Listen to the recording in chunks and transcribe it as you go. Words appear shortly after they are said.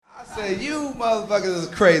said, you motherfuckers is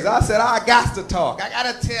crazy. I said, I got to talk. I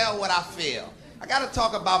got to tell what I feel. I got to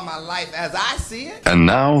talk about my life as I see it. And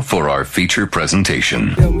now for our feature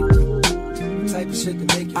presentation. Type of shit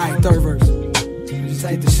to make you alright, third verse.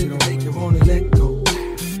 Type of shit to make you wanna let go.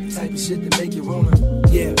 Type of shit to make you wanna,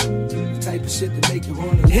 yeah. Type of shit to make you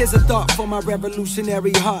wanna. Here's a thought for my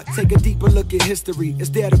revolutionary heart. Take a deeper look at history. It's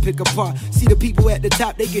there to pick apart. See the people at the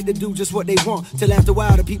top, they get to do just what they want. Till after a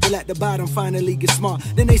while, the people at the bottom finally get smart.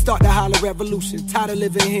 Then they start to holler revolution. Tired of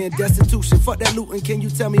living here in destitution. Fuck that looting. Can you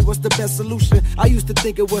tell me what's the best solution? I used to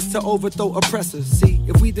think it was to overthrow oppressors. See,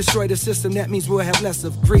 if we destroy the system, that means we'll have less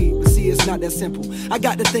of greed. But see, it's not that simple. I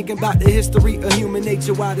got to thinking about the history of human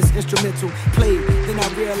nature while this instrumental played. Then I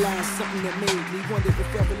realized something that made me wonder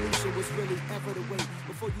if revolution was really ever the way.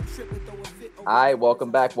 Before you trip and throw a fit. All right,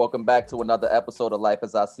 welcome back to another episode of Life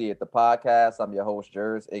as I See It, the podcast. I'm your host,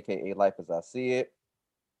 Jers, aka Life as I See It,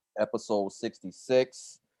 episode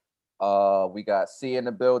 66. We got C in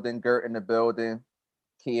the building, Gert in the building,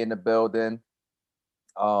 Key in the building.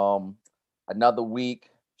 Another week,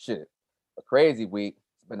 a crazy week.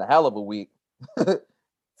 It's been a hell of a week.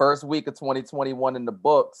 First week of 2021 in the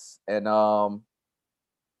books, and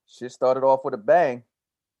shit started off with a bang.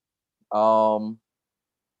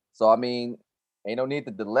 So I mean, ain't no need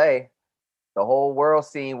to delay. The whole world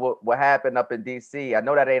seen what happened up in DC. I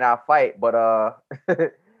know that ain't our fight, but I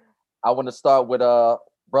want to start with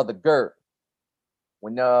brother Gert.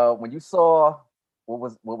 When you saw what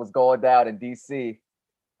was going down in DC,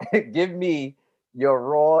 give me your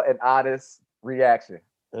raw and honest reaction.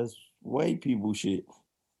 That's white people shit.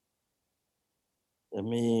 I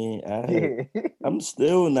mean, I'm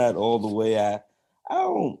still not all the way. I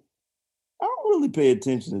don't really pay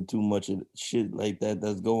attention to too much of shit like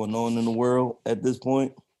that's going on in the world at this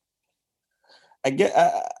point.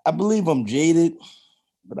 I believe I'm jaded,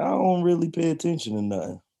 but I don't really pay attention to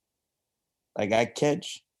nothing. Like I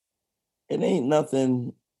catch, it ain't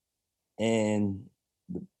nothing in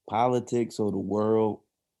the politics or the world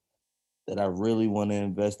that I really want to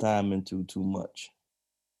invest time into too much.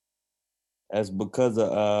 That's because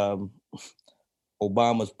of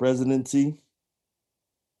Obama's presidency.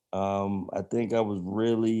 I think I was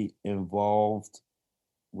really involved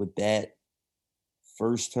with that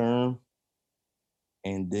first term.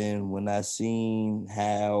 And then when I seen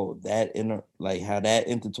how that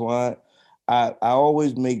intertwined, I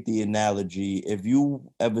always make the analogy, if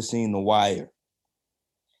you ever seen The Wire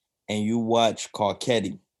and you watch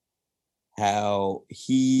Carcetti, how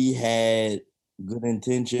he had good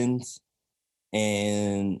intentions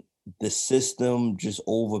and the system just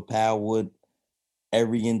overpowered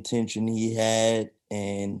every intention he had,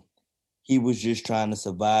 and he was just trying to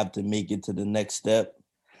survive to make it to the next step.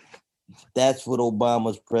 That's what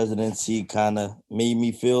Obama's presidency kind of made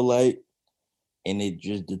me feel like, and it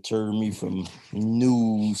just deterred me from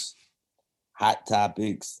news, hot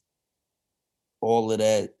topics, all of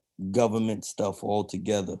that government stuff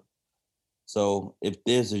altogether. So if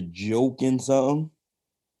there's a joke in something,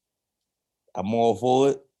 I'm all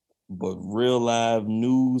for it, but real live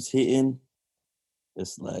news hitting,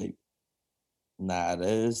 it's like, nah, that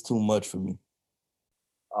is too much for me.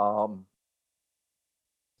 I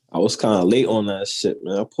was kind of late on that shit,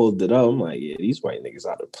 man. I pulled it up. I'm like, yeah, these white niggas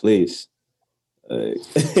out of place. Like,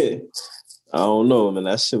 I don't know, man.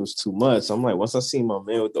 That shit was too much. I'm like, once I seen my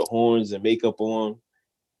man with the horns and makeup on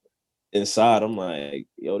inside, I'm like,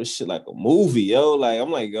 yo, this shit like a movie, yo. Like,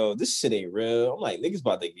 I'm like, yo, this shit ain't real. I'm like, niggas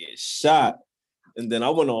about to get shot. And then I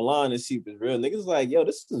went online to see if it's real. Niggas like, yo,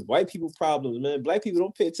 this is white people problems, man. Black people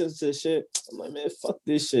don't pay attention to this shit. I'm like, man, fuck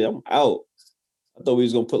this shit. I'm out. I thought we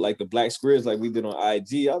was gonna put like the black squares like we did on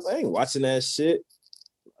IG. I was like, I ain't watching that shit.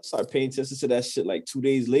 I started paying attention to that shit like 2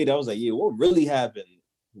 days later. I was like, yeah, what really happened?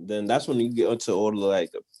 Then that's when you get into all the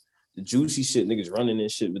like the juicy shit, niggas running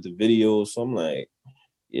and shit with the videos. So I'm like,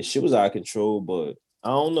 yeah, shit was out of control, but I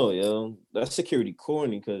don't know, yo. That security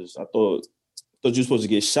corny because I thought you were supposed to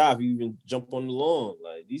get shot if you even jump on the lawn.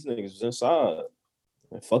 Like, these niggas was inside.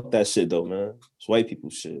 Man, fuck that shit, though, man. It's white people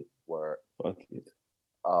shit. Word. Fuck it.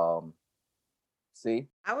 See?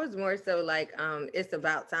 I was more so like, it's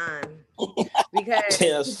about time. Because...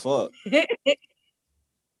 yeah, that's fuck.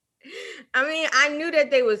 I mean, I knew that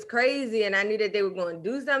they was crazy and I knew that they were going to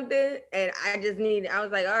do something. And I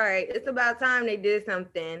was like, all right, it's about time they did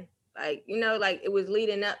something. Like, you know, like it was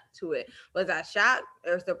leading up to it. Was I shocked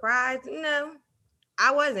or surprised? No,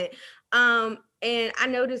 I wasn't. And I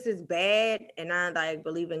know this is bad and I like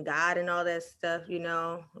believe in God and all that stuff, you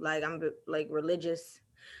know, like I'm like religious,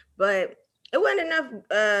 but it wasn't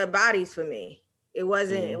enough bodies for me. It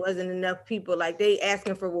wasn't enough people. Like, they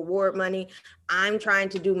asking for reward money. I'm trying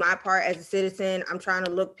to do my part as a citizen. I'm trying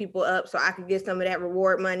to look people up so I could get some of that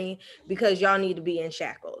reward money, because y'all need to be in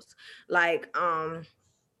shackles. Like,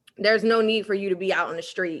 there's no need for you to be out on the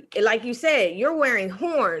street. Like you said, you're wearing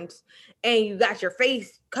horns and you got your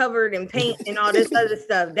face covered in paint and all this other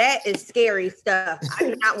stuff. That is scary stuff. I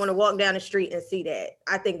do not want to walk down the street and see that.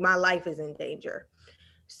 I think my life is in danger.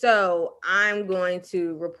 So I'm going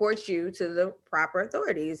to report you to the proper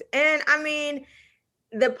authorities. And I mean,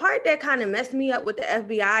 the part that kind of messed me up with the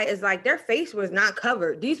FBI is like, their face was not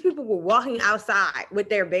covered. These people were walking outside with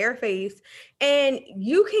their bare face, and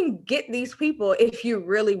you can get these people if you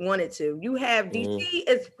really wanted to. You have DC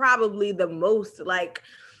is probably the most like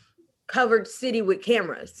covered city with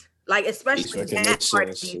cameras, like especially that part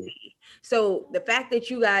of DC. So the fact that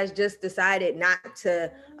you guys just decided not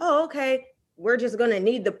to, oh, okay, we're just going to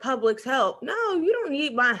need the public's help. No, you don't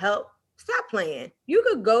need my help. Stop playing. You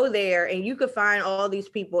could go there and you could find all these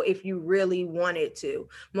people if you really wanted to.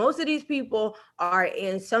 Most of these people are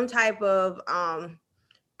in some type of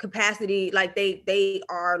capacity, like they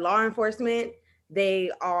are law enforcement,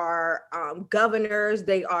 they are governors,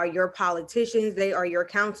 they are your politicians, they are your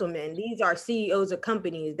councilmen. These are CEOs of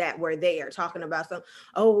companies that were there talking about some,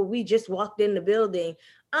 oh, we just walked in the building.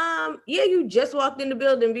 Yeah, you just walked in the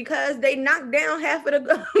building because they knocked down half of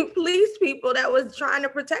the police people that was trying to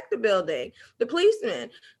protect the building, the policemen.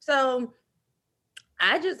 So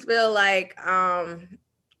I just feel like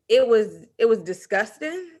it was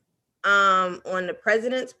disgusting on the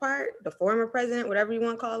president's part, the former president, whatever you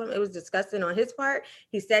want to call him. It was disgusting on his part.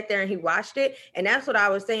 He sat there and he watched it. And that's what I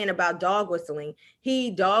was saying about dog whistling.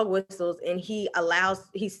 He dog whistles and he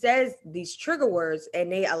says these trigger words and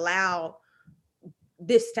they allow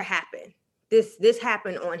this to happen. This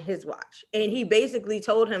happened on his watch. And he basically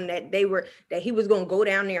told him that he was going to go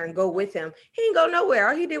down there and go with him. He didn't go nowhere.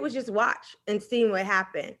 All he did was just watch and see what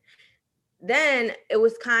happened. Then it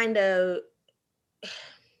was kind of,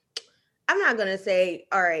 I'm not going to say,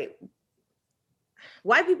 all right,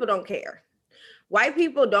 white people don't care. White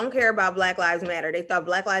people don't care about Black Lives Matter. They thought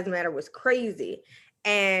Black Lives Matter was crazy.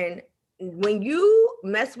 And when you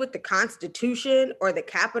mess with the Constitution or the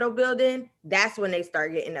Capitol building, that's when they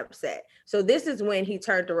start getting upset. So this is when he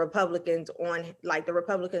turned the Republicans on, like the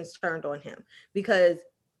Republicans turned on him because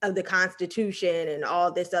of the Constitution and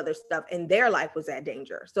all this other stuff, and their life was at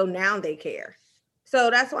danger. So now they care.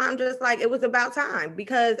 So that's why I'm just like, it was about time,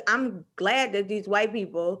 because I'm glad that these white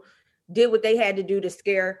people did what they had to do to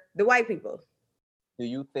scare the white people. Do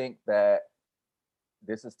you think that,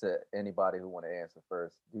 this is to anybody who want to answer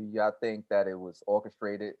first, do y'all think that it was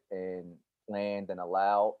orchestrated and planned and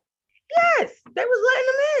allowed? Yes, they was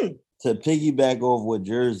letting them in. To piggyback off what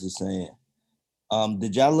Jers is saying,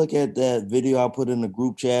 did y'all look at that video I put in the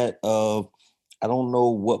group chat of, I don't know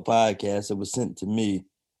what podcast, it was sent to me,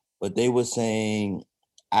 but they were saying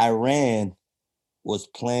Iran was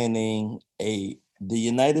planning the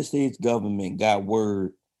United States government got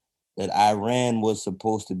word that Iran was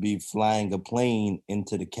supposed to be flying a plane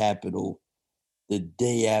into the Capitol the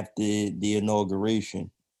day after the inauguration.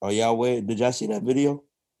 Are y'all aware? Did y'all see that video?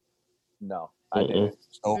 No, I didn't.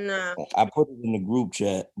 So No. I put it in the group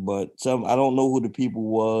chat, but I don't know who the people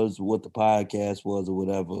was, what the podcast was or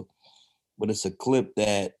whatever, but it's a clip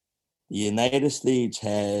that the United States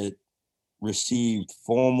had received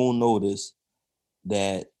formal notice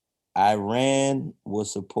that Iran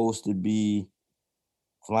was supposed to be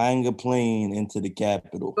flying a plane into the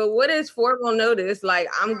Capitol. But what is formal notice? Like,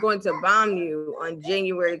 I'm going to bomb you on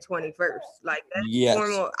January 21st. Like, that's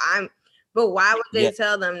formal. But why would they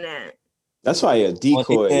tell them that? That's why a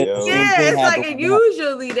decoy, yo. Yeah, it's like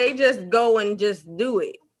usually they just go and just do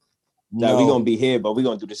it. Now we gonna be here, but we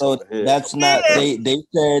gonna do this over here. That's not. They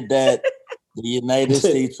said that the United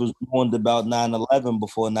States was warned about 9/11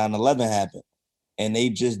 before 9/11 happened, and they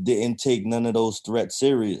just didn't take none of those threats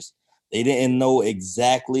serious. They didn't know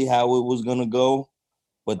exactly how it was gonna go,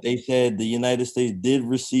 but they said the United States did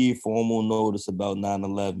receive formal notice about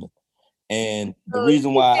 9/11. And the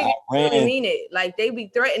reason why I really mean it, like they be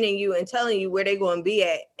threatening you and telling you where they're going to be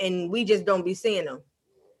at, and we just don't be seeing them.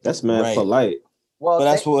 That's mad polite. Well, but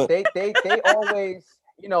that's what they always,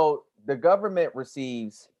 you know, the government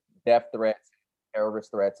receives death threats,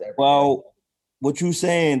 terrorist threats. Everywhere. Well, what you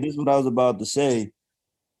saying? This is what I was about to say.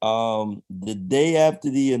 The day after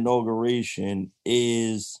the inauguration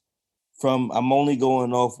is from. I'm only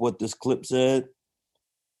going off what this clip said.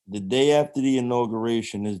 The day after the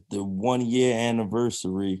inauguration is the 1 year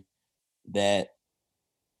anniversary that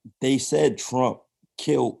they said Trump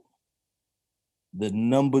killed the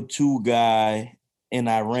number 2 guy in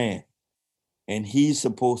Iran. and he's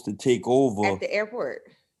supposed to take over. At the airport.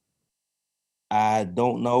 I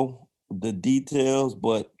don't know the details,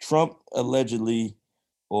 but Trump allegedly,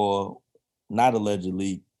 or not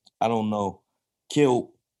allegedly, I don't know,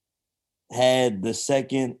 had the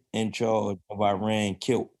second in charge of Iran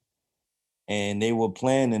killed. And they were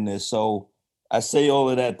planning this. So I say all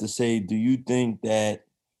of that to say, do you think that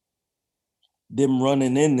them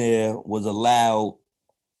running in there was allowed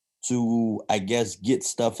to, I guess, get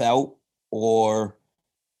stuff out, or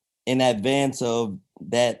in advance of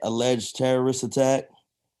that alleged terrorist attack,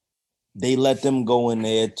 they let them go in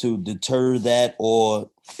there to deter that, or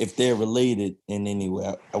if they're related in any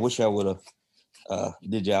way? I wish I would have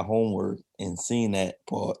did your homework and seen that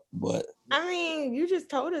part, but I mean, you just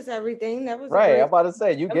told us everything. That was Right. I'm about to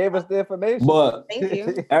say you gave us the information. But Thank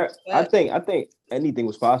you. I think anything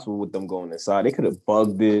was possible with them going inside. They could have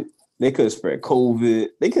bugged it. They could have spread COVID.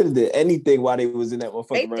 They could have did anything while they was in that motherfucker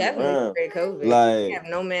They running definitely around. spread COVID. Like, They have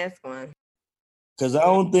no mask on. because I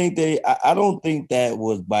don't think that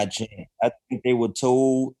was by chance. I think they were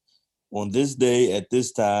told on this day at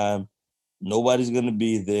this time, nobody's gonna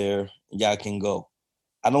be there. Y'all can go.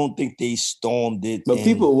 I don't think they stormed it. but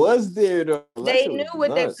people was there though. They knew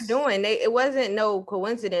what they were doing. It wasn't no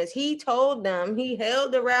coincidence. He told them, he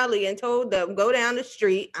held the rally and told them, go down the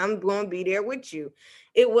street. I'm going to be there with you.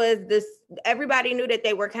 It was this, everybody knew that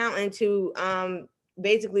they were counting to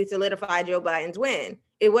basically solidify Joe Biden's win.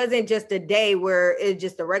 It wasn't just a day where it's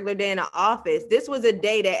just a regular day in the office. This was a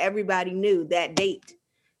day that everybody knew, that date.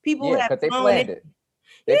 People have they flown planned in. it.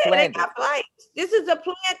 They planned got flights. This is a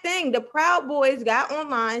planned thing. The Proud Boys got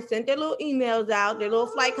online, sent their little emails out, their little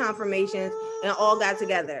flight confirmations, and all got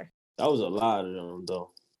together. That was a lot of them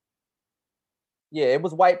though. Yeah, it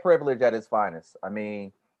was white privilege at its finest. I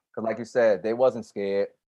mean, because like you said, they wasn't scared.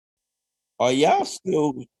 Are y'all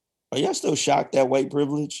still shocked at white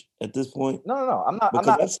privilege at this point? No. I'm not.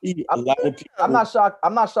 Because I see a lot of people. I'm not shocked.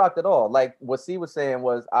 I'm not shocked at all. Like what C was saying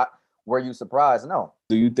was, were you surprised? No.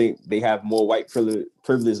 Do you think they have more white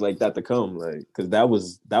privilege like that to come? Like, because that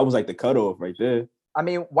was like the cutoff right there. I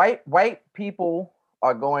mean, white people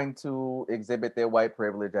are going to exhibit their white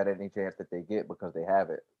privilege at any chance that they get because they have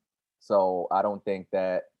it. So I don't think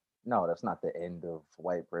that. No, that's not the end of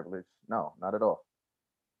white privilege. No, not at all.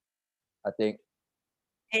 I think.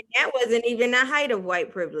 And that wasn't even the height of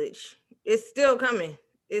white privilege. It's still coming.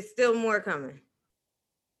 It's still more coming.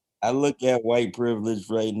 I look at white privilege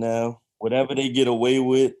right now. Whatever they get away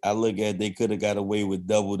with, I look at they could have got away with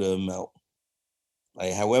double the amount.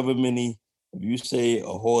 Like however many, if you say a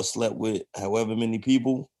whore slept with however many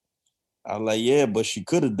people, I'm like, yeah, but she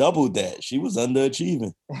could have doubled that. She was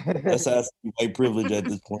underachieving. That's how I see white privilege at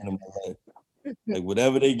this point in my life. Like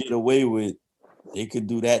whatever they get away with, they could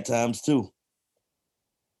do that times two.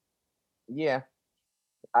 Yeah,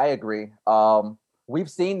 I agree.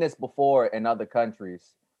 We've seen this before in other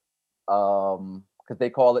countries.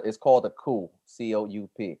 Because it's called a coup,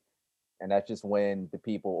 COUP, and that's just when the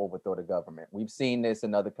people overthrow the government. We've seen this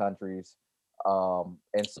in other countries,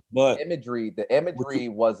 and so the imagery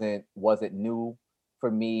wasn't new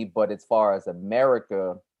for me. But as far as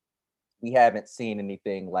America, we haven't seen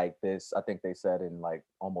anything like this. I think they said in like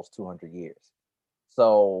almost 200 years.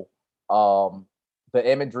 So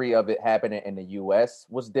the imagery of it happening in the U.S.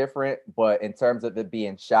 was different, but in terms of it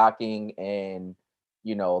being shocking and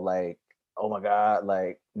like, oh my God,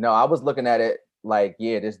 like, no, I was looking at it like,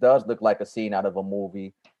 yeah, this does look like a scene out of a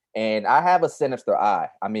movie. And I have a sinister eye.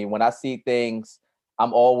 I mean, when I see things,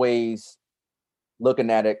 I'm always looking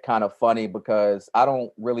at it kind of funny because I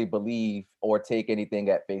don't really believe or take anything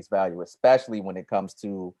at face value, especially when it comes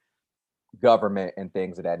to government and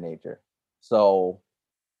things of that nature. So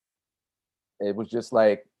it was just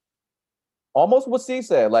like almost what C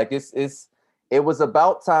said. Like it was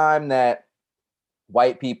about time that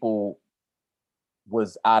white people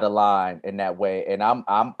was out of line in that way, and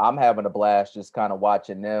I'm having a blast just kind of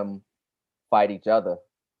watching them fight each other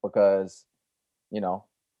because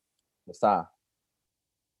it's time.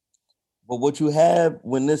 But what you have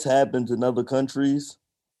when this happens in other countries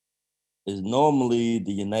is normally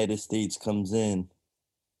the United States comes in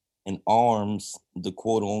and arms the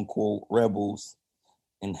quote unquote rebels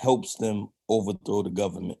and helps them overthrow the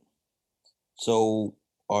government. So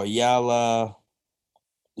are y'all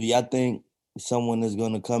do y'all think someone is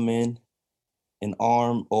going to come in and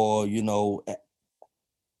arm, or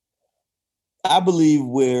I believe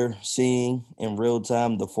we're seeing in real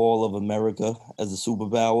time the fall of America as a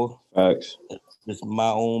superpower. Facts. Just my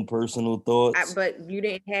own personal thoughts. But you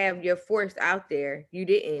didn't have your force out there. You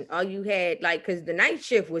didn't. All you had, because the night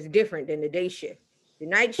shift was different than the day shift. The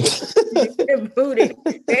night shift was booted.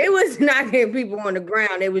 They was knocking people on the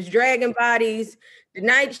ground. They was dragging bodies. The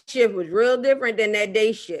night shift was real different than that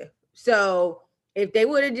day shift. So if they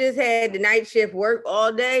would have just had the night shift work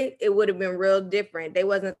all day, it would have been real different. They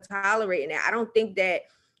wasn't tolerating that. I don't think that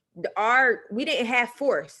we didn't have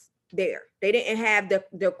force there. They didn't have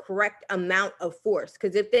the correct amount of force.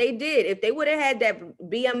 Because if they would have had that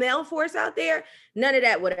BML force out there, none of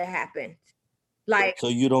that would have happened. Like, so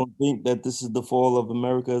you don't think that this is the fall of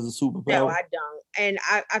America as a superpower? No, I don't. And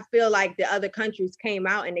I feel like the other countries came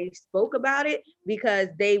out and they spoke about it because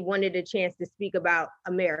they wanted a chance to speak about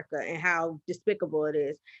America and how despicable it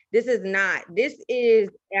is. This is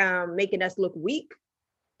making us look weak.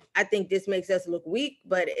 I think this makes us look weak,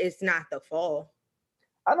 but it's not the fall.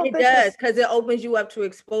 It does, because it opens you up to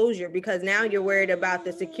exposure, because now you're worried about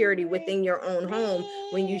the security within your own home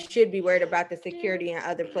when you should be worried about the security in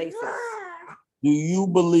other places. Do you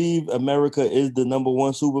believe America is the number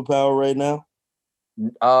one superpower right now?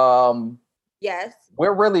 Yes.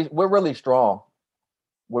 We're really strong.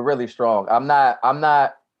 We're really strong. I'm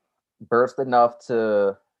not versed enough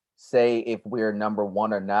to say if we're number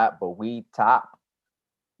one or not, but we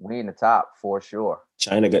in the top for sure.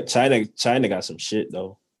 China got some shit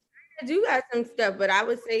though. I do got some stuff, but I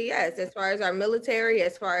would say yes. As far as our military,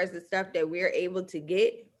 as far as the stuff that we're able to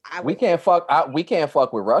get, we can't fuck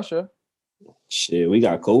with Russia. Shit, we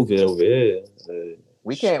got COVID over here.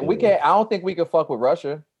 We can't. I don't think we can fuck with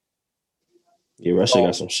Russia. Yeah, Russia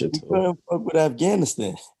got some shit too. We can't fuck with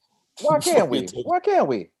Afghanistan. Why can't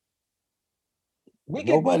we?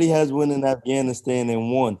 Nobody has won in Afghanistan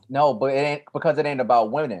and won. No, but it ain't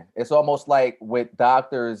about winning. It's almost like with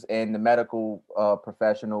doctors and the medical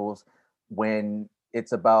professionals when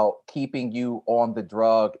it's about keeping you on the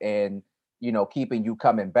drug and keeping you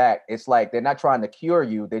coming back. It's like they're not trying to cure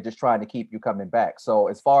you; they're just trying to keep you coming back. So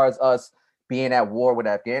as far as us being at war with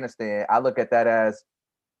Afghanistan, I look at that as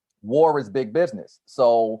war is big business.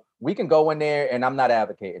 So we can go in there, and I'm not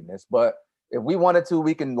advocating this, but if we wanted to,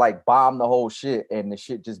 we can like bomb the whole shit and the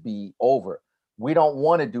shit just be over. We don't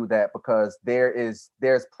want to do that because there's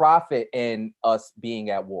profit in us being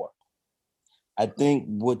at war. I think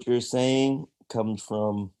what you're saying comes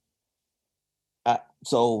from,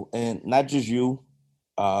 and not just you.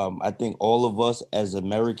 I think all of us as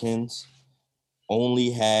Americans only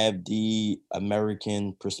have the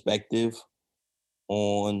American perspective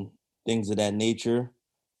on things of that nature,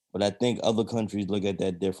 but I think other countries look at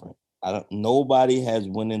that different. Nobody has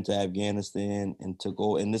went into Afghanistan and took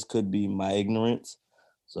over, and this could be my ignorance.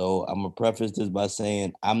 So I'm gonna preface this by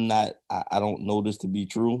saying I don't know this to be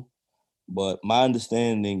true, but my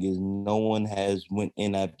understanding is no one has went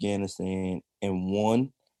in Afghanistan and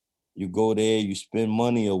won. You go there, you spend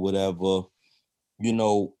money or whatever,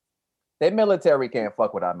 Their military can't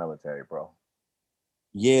fuck with our military, bro.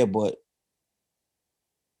 Yeah, but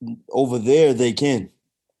over there they can.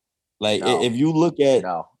 Like if you look at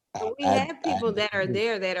we have people that are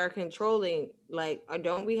there that are controlling, or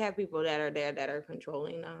don't we have people that are there that are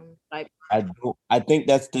controlling them? I think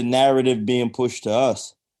that's the narrative being pushed to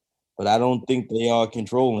us, but I don't think they are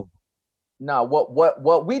controlling. No,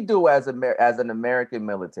 what we do as an American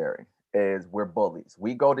military is we're bullies.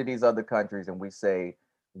 We go to these other countries and we say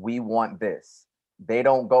we want this. They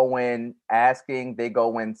don't go in asking; they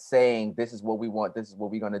go in saying this is what we want. This is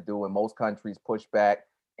what we're going to do. And most countries push back,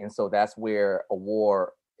 and so that's where a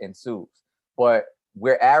war ensues. But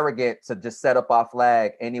we're arrogant to just set up our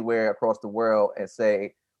flag anywhere across the world and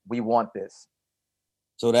say we want this.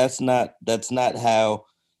 So that's not how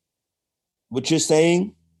what you're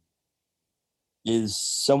saying is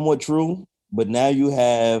somewhat true, but now you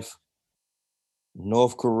have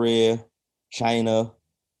North Korea, China,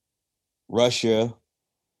 Russia,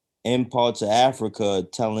 and parts of Africa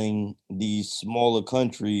telling these smaller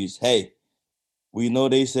countries, hey, we know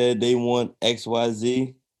they said they want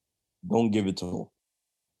XYZ, don't give it to them.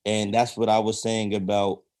 And that's what I was saying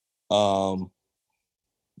about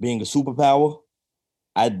being a superpower.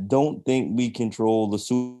 I don't think we control the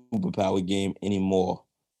superpower game anymore.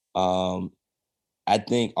 I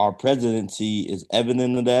think our presidency is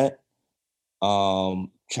evident of that.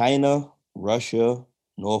 China, Russia,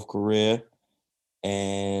 North Korea,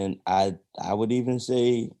 and I would even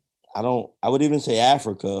say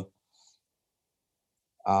Africa.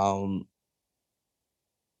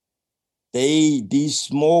 These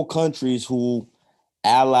small countries who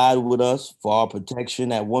allied with us for our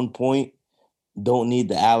protection at one point don't need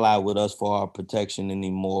to ally with us for our protection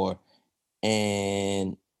anymore.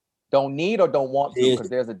 And don't need or don't want to, because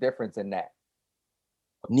there's a difference in that.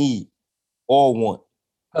 Need or want.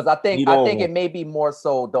 Because I think it may be more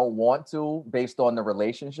so don't want to based on the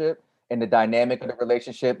relationship. and the dynamic of the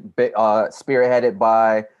relationship, spearheaded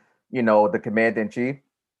by, the commander-in-chief.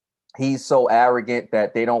 He's so arrogant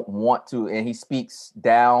that they don't want to, and he speaks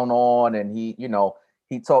down on, and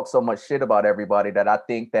he talks so much shit about everybody that I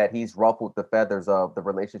think that he's ruffled the feathers of the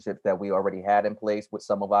relationships that we already had in place with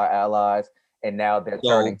some of our allies, and now they're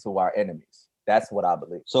turning to our enemies. That's what I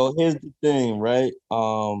believe. So here's the thing, right?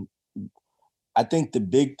 I think the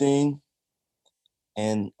big thing,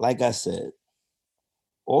 and like I said,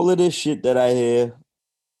 all of this shit that I hear,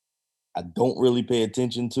 I don't really pay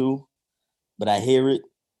attention to, but I hear it.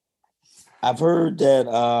 I've heard that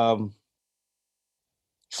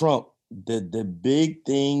Trump, the big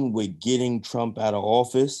thing with getting Trump out of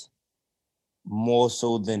office, more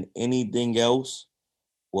so than anything else,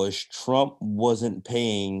 was Trump wasn't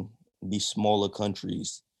paying the smaller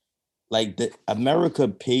countries. Like America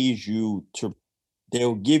pays you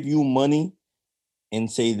they'll give you money and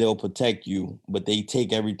say they'll protect you, but they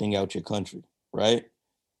take everything out your country, right?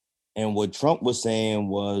 And what Trump was saying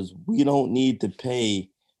was, we don't need to pay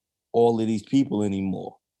all of these people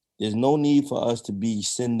anymore. There's no need for us to be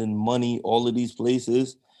sending money all of these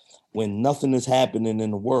places when nothing is happening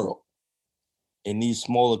in the world. And these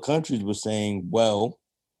smaller countries were saying, well,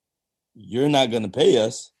 you're not going to pay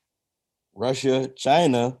us. Russia,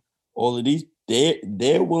 China, all of these,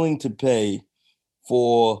 they're willing to pay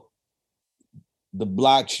for the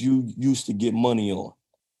blocks you used to get money on.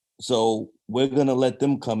 So we're going to let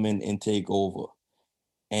them come in and take over.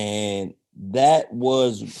 And that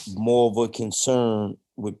was more of a concern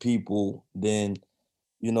with people than,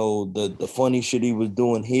 the funny shit he was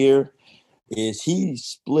doing here is he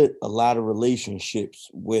split a lot of relationships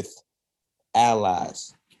with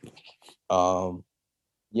allies.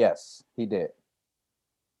 Yes, he did.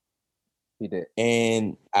 He did.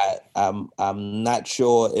 And I'm not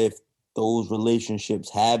sure if those relationships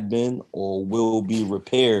have been or will be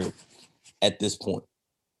repaired at this point.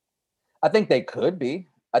 I think they could be.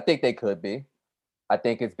 I think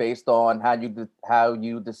it's based on how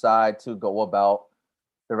you decide to go about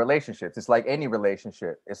the relationships. It's like any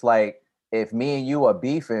relationship. It's like if me and you are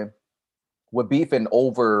beefing, we're beefing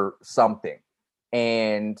over something.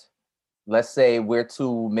 And let's say we're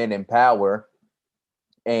two men in power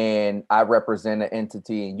and I represent an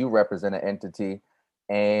entity and you represent an entity,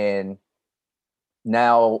 and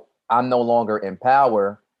now I'm no longer in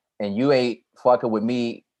power and you ain't fucking with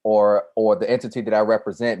me or the entity that I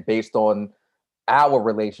represent based on our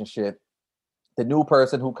relationship. The new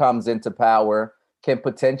person who comes into power can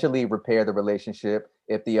potentially repair the relationship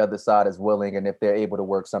if the other side is willing and if they're able to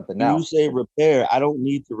work something out. You say repair, I don't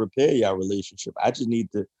need to repair your relationship. I just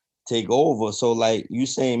need to take over. So like you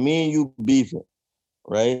saying me and you beefing,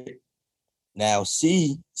 right? Now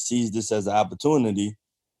C sees this as an opportunity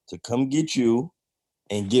to come get you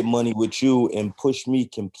and get money with you and push me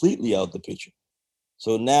completely out the picture.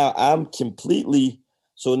 So now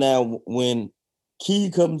so now when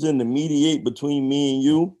Key comes in to mediate between me and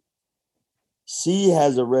you, C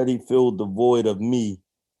has already filled the void of me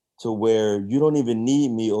to where you don't even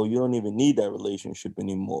need me or you don't even need that relationship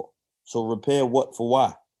anymore. So repair what for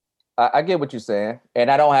why? I get what you're saying. And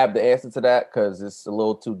I don't have the answer to that because it's a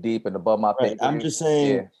little too deep and above my pay grade. I'm just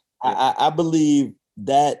saying, yeah. I believe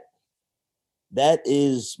that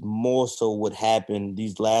is more so what happened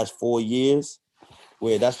these last 4 years,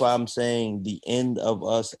 where that's why I'm saying the end of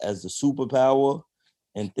us as a superpower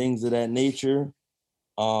and things of that nature.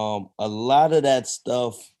 A lot of that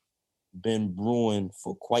stuff been brewing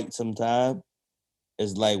for quite some time.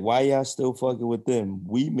 It's like, why y'all still fucking with them?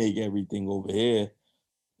 We make everything over here.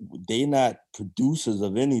 They not producers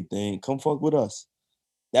of anything. Come fuck with us.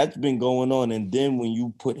 That's been going on. And then when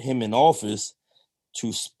you put him in office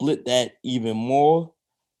to split that even more,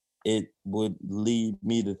 it would lead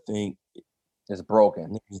me to think it's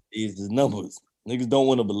broken. These the numbers. Niggas don't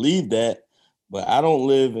want to believe that, but I don't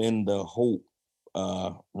live in the hope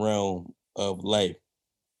realm of life.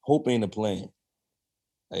 Hope ain't a plan.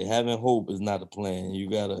 Like having hope is not a plan. You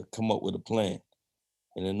gotta come up with a plan.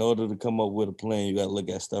 And in order to come up with a plan, you gotta look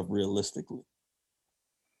at stuff realistically.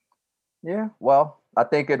 Yeah, well, I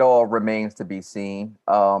think it all remains to be seen.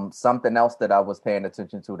 Something else that I was paying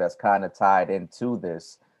attention to that's kind of tied into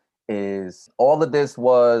this is all of this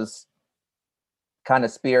was kind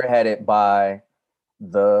of spearheaded by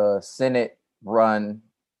the Senate run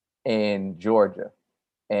in Georgia.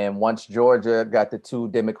 And once Georgia got the 2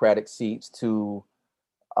 Democratic seats to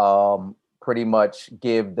pretty much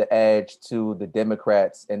give the edge to the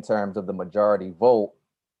Democrats in terms of the majority vote,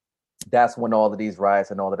 that's when all of these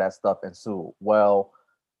riots and all of that stuff ensued. Well,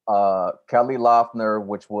 Kelly Loeffler,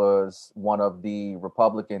 which was one of the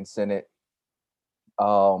Republican Senate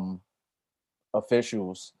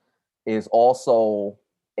officials, is also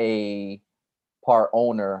a part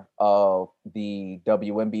owner of the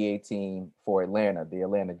WNBA team for Atlanta, the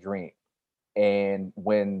Atlanta Dream. And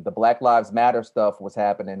when the Black Lives Matter stuff was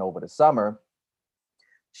happening over the summer,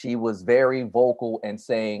 she was very vocal in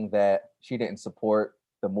saying that she didn't support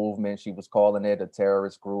the movement. She was calling it a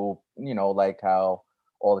terrorist group, you know, like how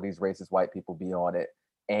all of these racist white people be on it.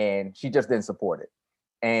 And she just didn't support it.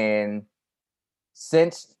 And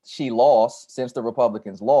since the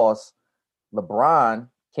Republicans lost, LeBron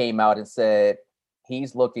came out and said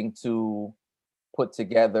he's looking to put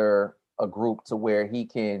together a group to where he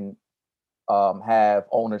can have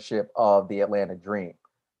ownership of the Atlanta Dream.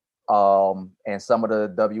 And some of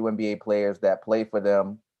the WNBA players that play for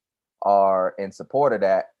them are in support of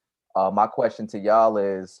that. My question to y'all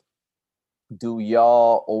is,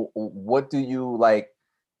 what do you like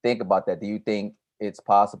think about that? Do you think it's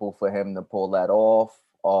possible for him to pull that off?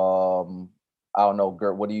 I don't know,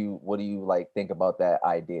 Gert, what do you like think about that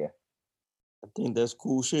idea? I think that's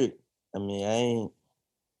cool shit. I mean,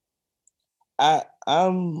 I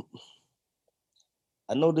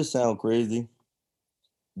know this sounds crazy,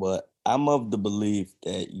 but I'm of the belief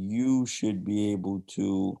that you should be able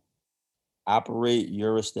to operate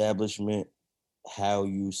your establishment how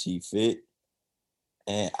you see fit.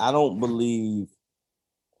 And I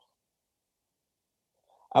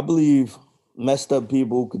believe messed up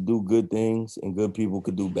people could do good things and good people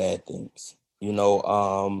could do bad things. You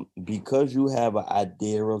know, because you have an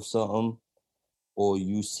idea of something or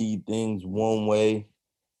you see things one way,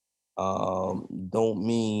 don't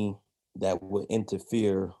mean that would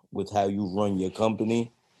interfere with how you run your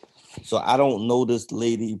company. So I don't know this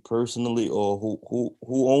lady personally or who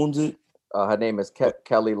owns it. Her name is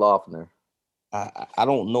Kelly Loeffler. I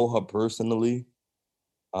don't know her personally,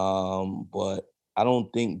 but I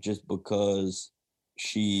don't think just because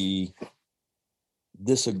she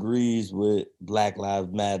disagrees with Black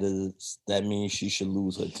Lives Matter, that means she should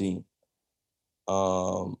lose her team.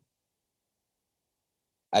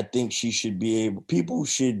 I think people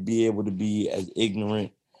should be able to be as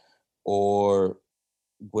ignorant or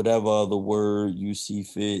whatever other word you see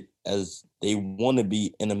fit as they want to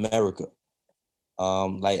be in America.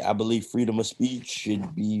 Like I believe freedom of speech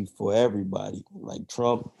should be for everybody. Like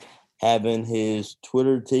Trump having his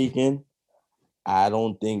Twitter taken, I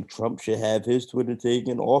don't think Trump should have his Twitter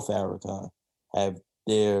taken or Farrakhan have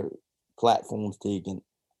their platforms taken.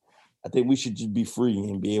 I think we should just be free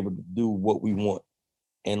and be able to do what we want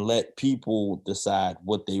and let people decide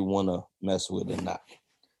what they want to mess with or not.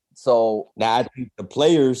 So now I think the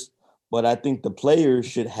players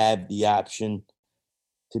should have the option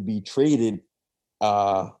to be traded,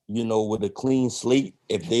 with a clean slate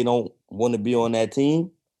if they don't want to be on that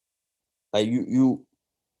team. Like you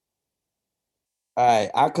all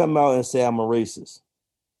right, I come out and say I'm a racist.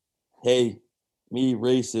 Hey, me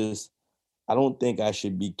racist, I don't think I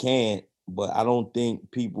should be canned, but I don't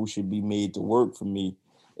think people should be made to work for me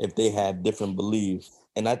if they have different beliefs.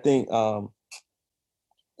 And I think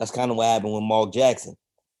that's kind of what happened with Mark Jackson.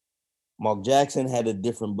 Mark Jackson had a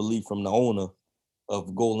different belief from the owner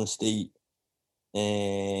of Golden State,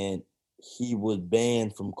 and he was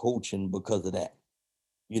banned from coaching because of that.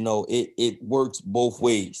 You know, it works both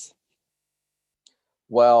ways.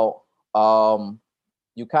 Well,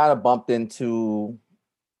 you kind of bumped into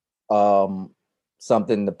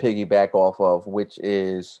something to piggyback off of, which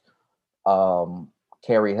is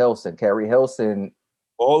Kerry Hilson. Kerry Hilson.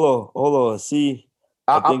 Hold on. See,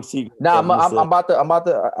 I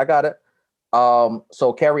got it.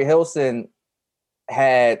 So Kerry Hilson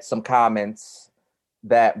had some comments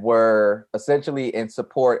that were essentially in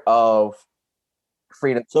support of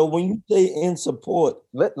freedom. So when you say in support,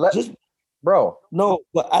 bro. No,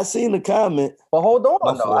 but I seen the comment. But hold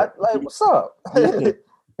on, though. What's up? Yeah.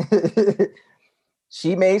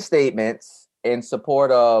 She made statements in support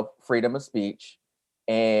of freedom of speech,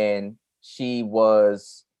 and she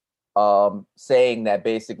was saying that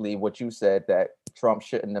basically what you said, that Trump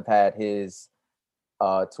shouldn't have had his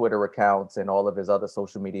Twitter accounts and all of his other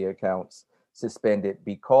social media accounts suspended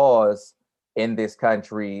because in this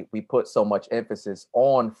country we put so much emphasis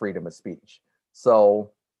on freedom of speech.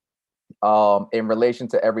 So in relation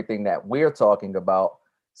to everything that we're talking about,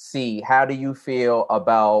 how do you feel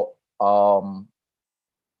about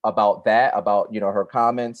that, about her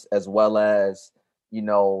comments, as well as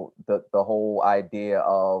the whole idea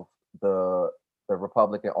of the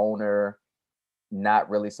Republican owner not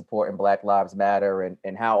really supporting Black Lives Matter,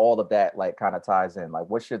 and how all of that like kind of ties in? Like,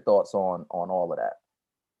 what's your thoughts on all of that?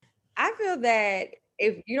 I feel that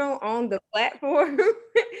if you don't own the platform,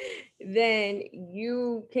 then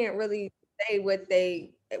you can't really say what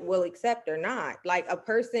they will accept or not. Like a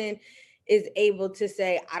person is able to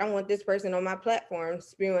say, I don't want this person on my platform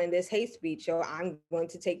spewing this hate speech, so I'm going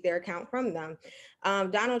to take their account from them.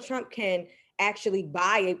 Donald Trump can actually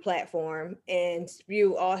buy a platform and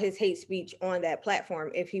spew all his hate speech on that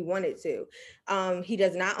platform if he wanted to. He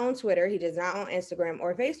does not own Twitter. He does not own Instagram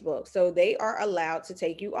or Facebook. So they are allowed to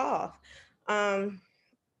take you off.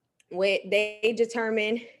 What they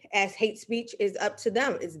determine as hate speech is up to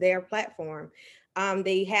them. It's their platform.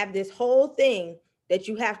 They have this whole thing that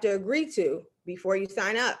you have to agree to before you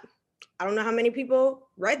sign up. I don't know how many people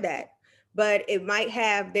read that, but it might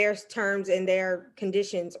have their terms and their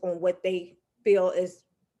conditions on what they feel is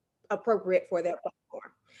appropriate for their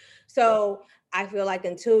platform. So I feel like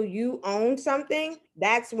until you own something,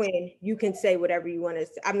 that's when you can say whatever you want to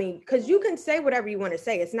say. I mean, because you can say whatever you want to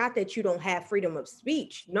say. It's not that you don't have freedom of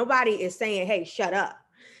speech. Nobody is saying, hey, shut up.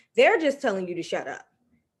 They're just telling you to shut up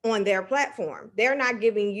on their platform. They're not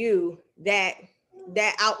giving you that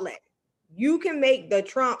outlet. You can make the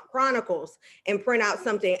Trump Chronicles and print out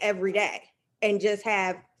something every day and just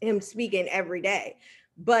have him speaking every day.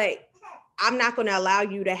 But I'm not going to allow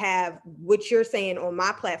you to have what you're saying on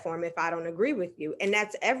my platform if I don't agree with you. And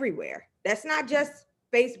that's everywhere. That's not just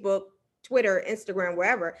Facebook, Twitter, Instagram,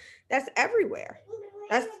 wherever. That's everywhere.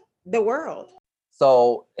 That's the world.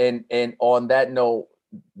 So, and on that note,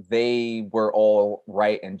 they were all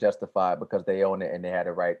right and justified because they own it and they had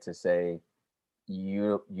a right to say,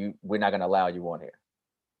 we're not going to allow you on here.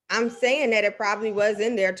 I'm saying that it probably was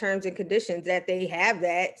in their terms and conditions that they have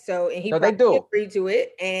that. So, and he they do agree to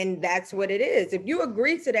it, and that's what it is. If you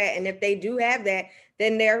agree to that, and if they do have that,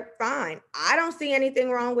 then they're fine. I don't see anything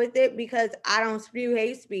wrong with it because I don't spew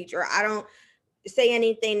hate speech or I don't say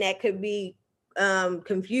anything that could be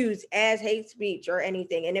confused as hate speech or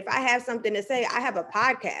anything. And if I have something to say, I have a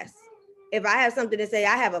podcast. If I have something to say,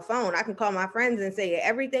 I have a phone. I can call my friends and say it.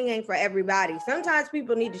 Everything ain't for everybody. Sometimes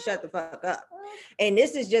people need to shut the fuck up. And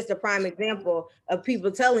this is just a prime example of people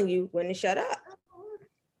telling you when to shut up.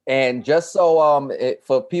 And just so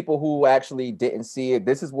for people who actually didn't see it,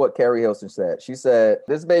 this is what Carrie Hilson said. She said,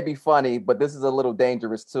 this may be funny, but this is a little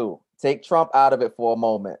dangerous too. Take Trump out of it for a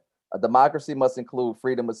moment. A democracy must include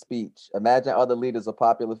freedom of speech. Imagine other leaders or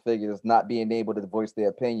popular figures not being able to voice their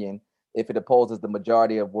opinion if it opposes the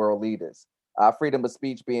majority of world leaders. Our freedom of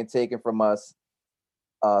speech being taken from us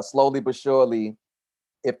slowly but surely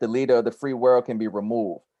if the leader of the free world can be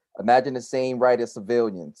removed. Imagine the same right as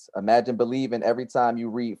civilians. Imagine believing every time you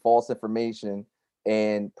read false information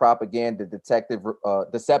and propaganda,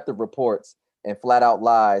 deceptive reports, and flat out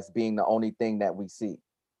lies being the only thing that we see.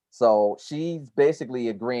 So she's basically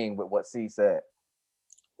agreeing with what C said.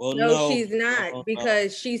 Well, no, she's not,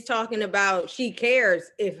 because she's talking about she cares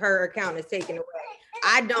if her account is taken away.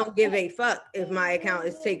 I don't give a fuck if my account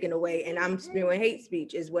is taken away and I'm spewing hate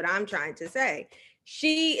speech is what I'm trying to say.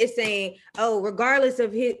 She is saying, oh, regardless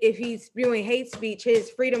of if he's spewing hate speech, his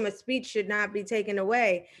freedom of speech should not be taken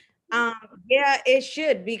away. Yeah, it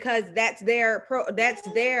should, because that's their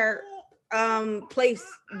place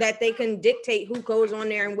that they can dictate who goes on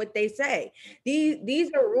there and what they say.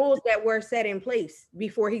 These are rules that were set in place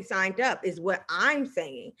before he signed up, is what I'm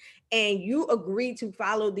saying. And you agree to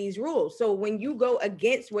follow these rules. So when you go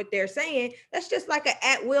against what they're saying, that's just like an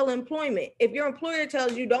at-will employment. If your employer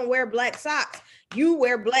tells you don't wear black socks, you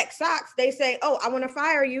wear black socks, they say, oh, I want to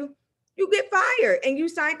fire you. You get fired and you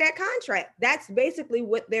signed that contract. That's basically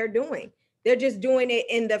what they're doing. They're just doing it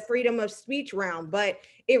in the freedom of speech realm, but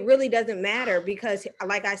it really doesn't matter because,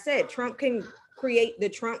 like I said, Trump can create the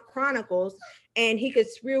Trump Chronicles and he could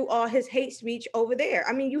spew all his hate speech over there.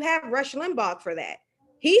 I mean, you have Rush Limbaugh for that.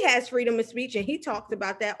 He has freedom of speech and he talks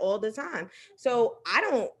about that all the time. So I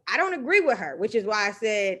don't agree with her, which is why I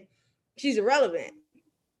said she's irrelevant.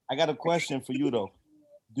 I got a question for you though.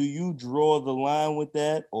 Do you draw the line with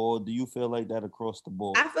that, or do you feel like that across the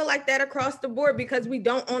board? I feel like that across the board because we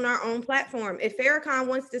don't own our own platform. If Farrakhan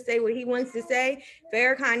wants to say what he wants to say,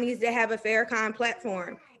 Farrakhan needs to have a Farrakhan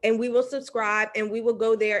platform, and we will subscribe and we will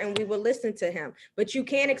go there and we will listen to him. But you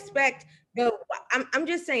can't expect I'm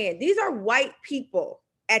just saying, these are white people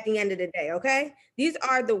at the end of the day, okay? This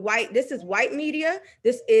is white media.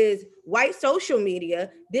 This is white social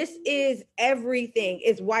media. This is everything.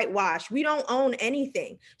 It's whitewash. We don't own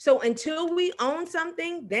anything. So until we own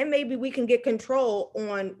something, then maybe we can get control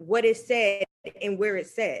on what is said and where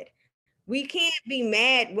it's said. We can't be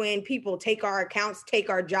mad when people take our accounts, take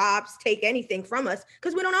our jobs, take anything from us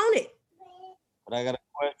because we don't own it. But I got a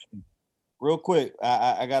question. Real quick,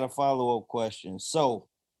 I got a follow-up question. So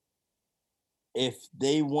if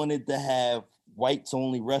they wanted to have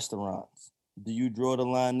whites-only restaurants, do you draw the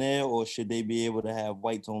line there, or should they be able to have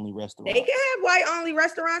whites-only restaurants? They can have white only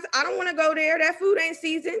restaurants. I don't want to go there. That food ain't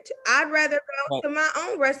seasoned. I'd rather go to my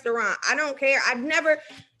own restaurant. I don't care. I've never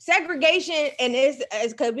segregation, and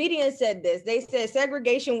as comedians said this, they said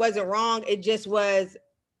segregation wasn't wrong. It just was.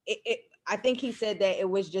 I think he said that it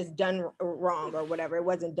was just done wrong or whatever. It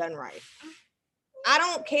wasn't done right. I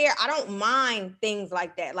don't care. I don't mind things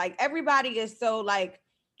like that. Like everybody is so like,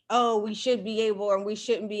 oh, we should be able and we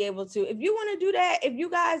shouldn't be able to. If you want to do that, if you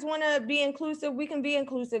guys want to be inclusive, we can be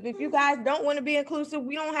inclusive. If you guys don't want to be inclusive,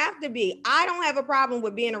 we don't have to be. I don't have a problem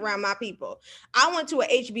with being around my people. I went to a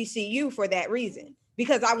HBCU for that reason,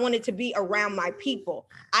 because I wanted to be around my people.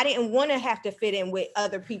 I didn't want to have to fit in with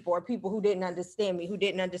other people or people who didn't understand me, who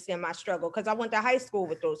didn't understand my struggle, because I went to high school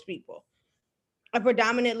with those people, a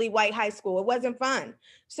predominantly white high school. It wasn't fun.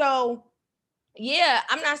 So yeah,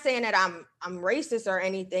 I'm not saying that I'm racist or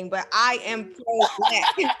anything, but I am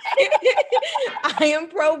pro-Black. I am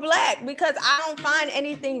pro-Black because I don't find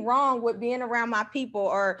anything wrong with being around my people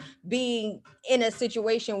or being in a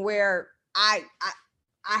situation where I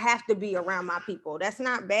have to be around my people. That's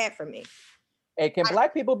not bad for me. Hey, can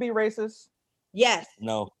Black people be racist? Yes.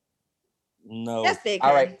 No. Yes, they can.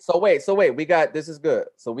 All right. So wait. This is good.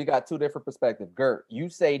 So we got two different perspectives. Gert, you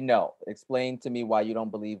say no. Explain to me why you don't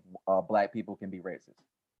believe Black people can be racist.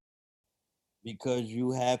 Because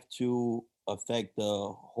you have to affect the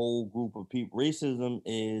whole group of people. Racism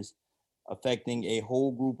is affecting a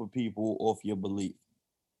whole group of people off your belief.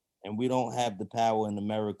 And we don't have the power in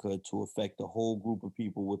America to affect the whole group of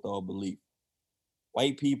people with our belief.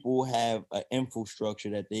 White people have an infrastructure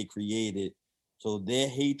that they created, so their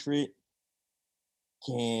hatred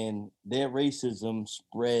their racism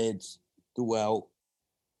spreads throughout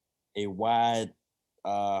a wide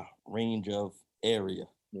range of area.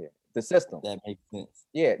 Yeah, the system. That makes sense.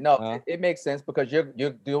 Yeah, no, it makes sense because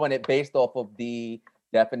you're doing it based off of the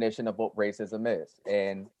definition of what racism is,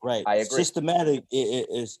 and right. I agree. Systematic it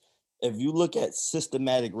is. If you look at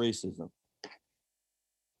systematic racism,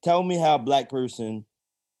 tell me how a Black person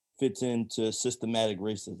fits into systematic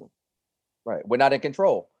racism. Right. We're not in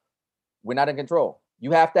control.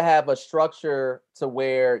 You have to have a structure to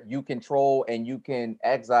where you control and you can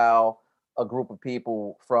exile a group of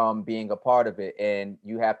people from being a part of it, and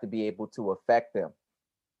you have to be able to affect them.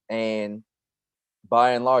 And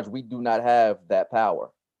by and large, we do not have that power,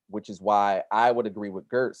 which is why I would agree with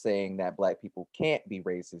Gert saying that Black people can't be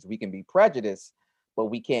racist. We can be prejudiced, but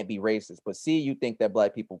we can't be racist. But see, you think that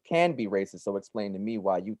Black people can be racist, so explain to me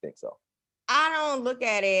why you think so. I don't look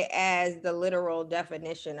at it as the literal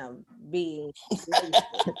definition of being racist.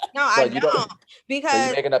 No, so I don't. Because so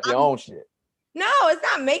you're making up your own shit. No, it's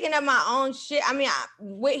not making up my own shit. I mean,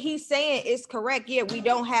 what he's saying is correct. Yeah, we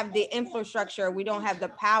don't have the infrastructure. We don't have the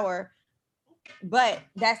power, but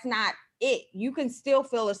that's not it. You can still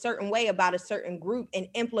feel a certain way about a certain group and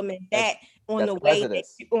implement that on the way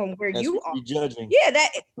on where you are. Prejudging. Yeah, that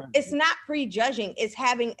it's not prejudging. It's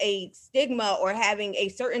having a stigma or having a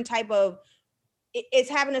certain type of it's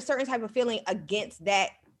having a certain type of feeling against that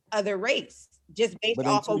other race, just based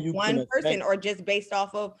off of one person or just based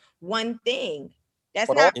off of one thing.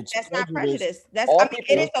 That's not prejudice.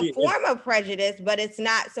 It is a form of prejudice, but it's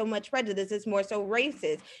not so much prejudice. It's more so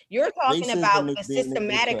racist. You're talking about the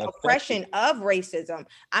systematic oppression of racism.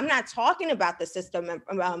 I'm not talking about the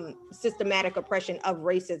systematic oppression of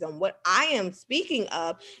racism. What I am speaking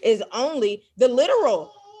of is only the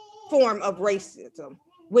literal form of racism,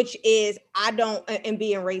 which is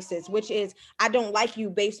being racist, which is I don't like you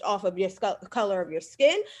based off of your color of your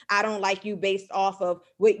skin. I don't like you based off of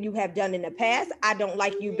what you have done in the past. I don't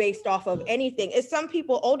like you based off of anything. It's some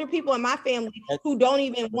people, older people in my family, who don't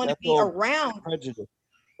even want to be around prejudice.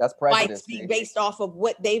 That's prejudice. Based off of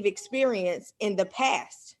what they've experienced in the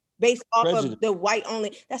past, based off of the white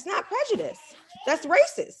only. That's not prejudice. That's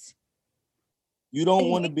racist. You don't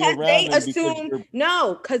want to be around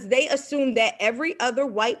them because they assume that every other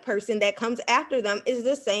white person that comes after them is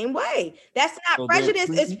the same way. That's not prejudice.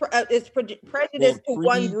 It's prejudice to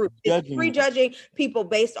one group. It's prejudging people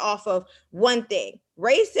based off of one thing.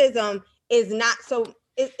 Racism is not so.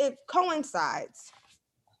 It coincides.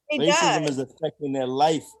 Racism is affecting their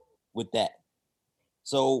life with that.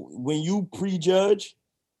 So when you prejudge,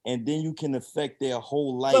 and then you can affect their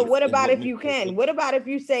whole life. But what about if you can? What about if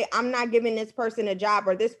you say, I'm not giving this person a job,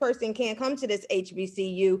 or this person can't come to this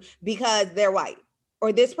HBCU because they're white,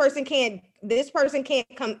 or this person can't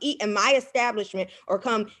come eat in my establishment or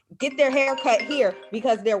come get their hair cut here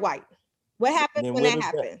because they're white? What happens when that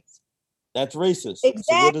happens? That's racist. Exactly.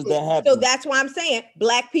 So where does that happen? So that's why I'm saying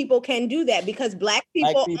black people can do that because black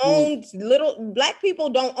people own black people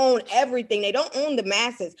don't own everything. They don't own the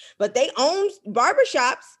masses, but they own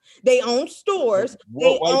barbershops, they own stores,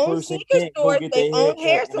 they own sneaker stores, they own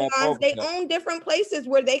hair salons, they own different places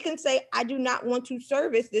where they can say, I do not want to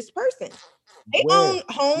service this person. They own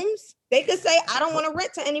homes. They could say, I don't want to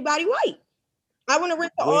rent to anybody white. I want to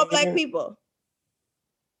rent to all black people.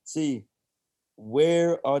 See,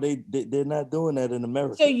 where are they? They're not doing that in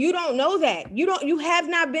America. So you don't know that. You have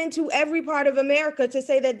not been to every part of America to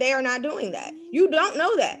say that they are not doing that. You don't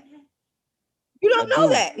know that. You don't know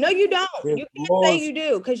that. No, you don't. You can't say you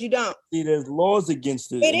do because you don't. See, there's laws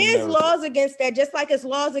against it. It is laws against that, just like it's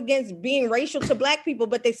laws against being racial to black people,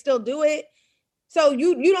 but they still do it. So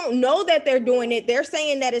you don't know that they're doing it. They're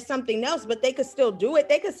saying that it's something else, but they could still do it.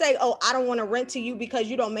 They could say, oh, I don't want to rent to you because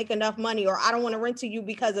you don't make enough money, or I don't want to rent to you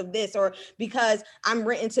because of this, or because I'm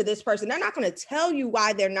renting to this person. They're not going to tell you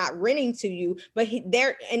why they're not renting to you, but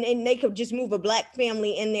and they could just move a black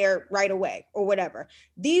family in there right away or whatever.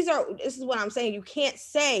 This is what I'm saying. You can't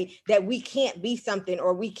say that we can't be something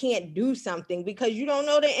or we can't do something because you don't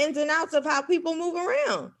know the ins and outs of how people move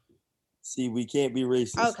around. See, we can't be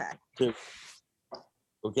racist.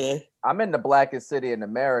 Okay. I'm in the blackest city in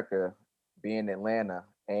America, being Atlanta,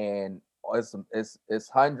 and it's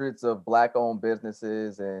hundreds of black-owned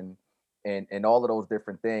businesses and all of those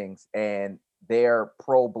different things, and they're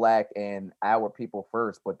pro-black and our people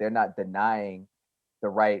first, but they're not denying the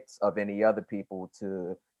rights of any other people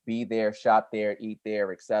to be there, shop there, eat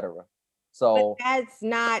there, etc. So but that's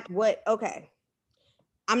not what. Okay,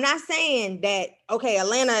 I'm not saying that. Okay,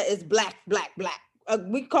 Atlanta is black.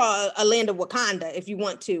 We call Atlanta Wakanda if you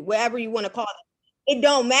want to, wherever you want to call it. It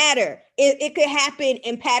don't matter. It could happen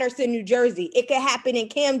in Patterson, New Jersey. It could happen in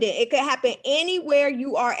Camden. It could happen anywhere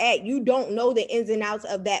you are at. You don't know the ins and outs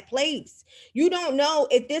of that place. You don't know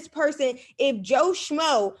if Joe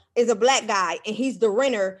Schmo is a black guy and he's the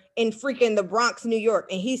renter in freaking the Bronx, New York,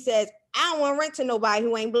 and he says, I don't want to rent to nobody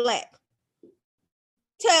who ain't black.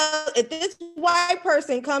 If this white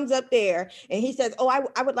person comes up there and he says, oh,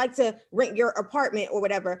 I would like to rent your apartment or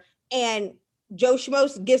whatever, and Joe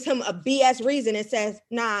Schmo gives him a BS reason and says,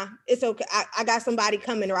 nah, it's okay, I got somebody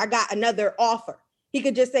coming, or I got another offer. He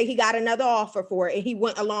could just say he got another offer for it and he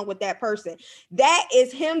went along with that person. That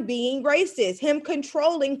is him being racist, him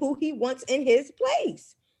controlling who he wants in his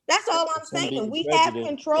place. That's all I'm saying. We have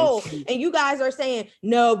control. And you guys are saying,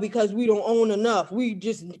 no, because we don't own enough. We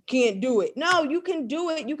just can't do it. No, you can do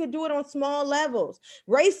it. You can do it on small levels.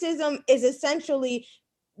 Racism is essentially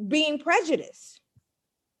being prejudiced.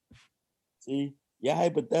 See, you're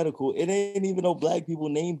hypothetical. It ain't even no black people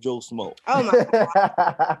named Joe Schmo. Oh my God.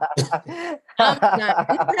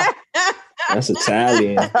 That's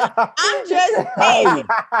Italian. I'm just saying,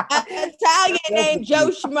 an Italian named Joe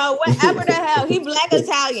Schmo, whatever the hell, he black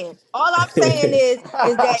Italian. All I'm saying is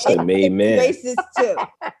that it's made man. Racist too.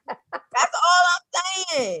 That's all I'm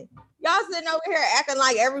saying. Y'all sitting over here acting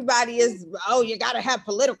like everybody is, oh, you gotta have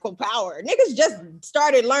political power. Niggas just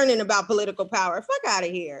started learning about political power. Fuck out of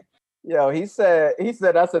here. Yo, he said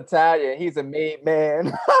that's Italian. He's a made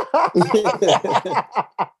man. Oh,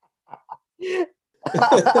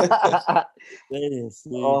 yeah.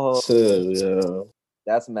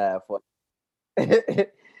 That's mad funny.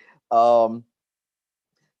 On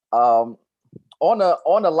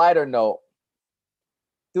a lighter note,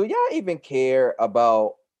 do y'all even care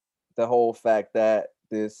about the whole fact that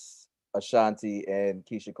this Ashanti and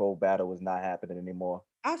Keisha Cole battle is not happening anymore?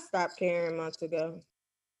 I stopped caring months ago.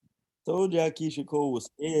 Told y'all Keisha Cole was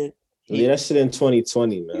scared. Yeah, that shit in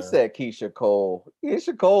 2020, man. He said Keisha Cole.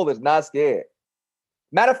 Keisha Cole is not scared.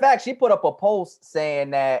 Matter of fact, she put up a post saying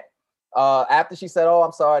that after she said, oh,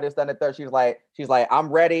 I'm sorry, this, that, and the third, she's like, I'm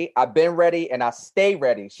ready, I've been ready, and I stay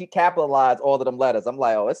ready. She capitalized all of them letters. I'm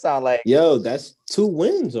like, oh, it sounds like... Yo, that's 2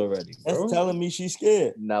 wins already, bro. That's telling me she's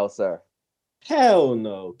scared. No, sir. Hell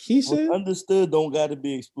no. Keisha? What's understood don't got to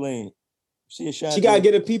be explained. She got to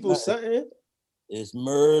get the people something. It's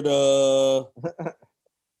murder.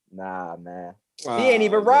 Nah, man. She ain't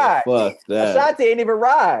even ride. Fuck that. Ashanti ain't even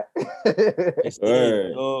ride.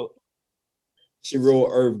 She rolled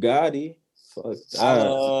Irv Gotti. Fuck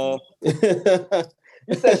that.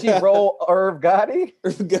 You said she rolled Irv Gotti?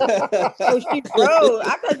 Irv Gotti. Oh, she rolled.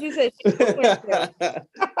 I thought you said she rolled.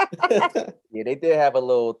 Yeah, they did have a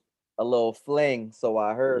little fling, so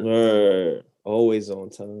I heard. Word. Always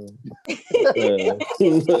on time.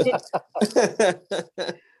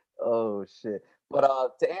 Oh shit. But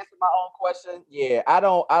to answer my own question, yeah, I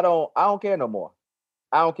don't care no more.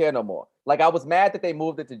 I don't care no more. Like, I was mad that they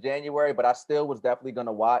moved it to January, but I still was definitely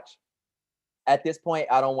gonna watch. at this point,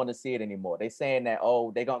 I don't want to see it anymore. They saying that,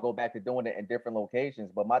 oh, they're gonna go back to doing it in different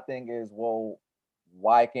locations. But my thing is, well,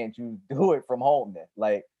 why can't you do it from home then?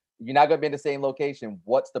 Like, you're not gonna be in the same location.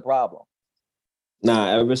 What's the problem?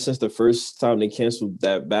 Nah, ever since the first time they canceled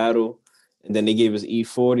that battle and then they gave us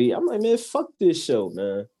E40, I'm like, man, fuck this show,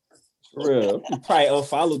 man. For real. You probably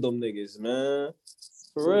unfollowed them niggas, man.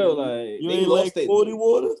 For real, like You they ain't lost like it. 40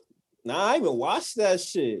 Water? Nah, I even watched that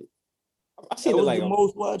shit. I That seen it was like the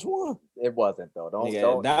most watched one. It wasn't though. nigga,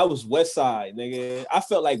 Don't. that was West Side, nigga. I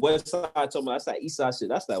felt like West Side told me that's that East Side shit.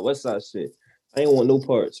 That's that West Side shit. I ain't want no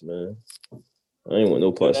parts, man. I ain't want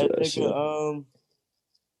no parts of that shit.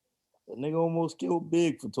 That nigga almost killed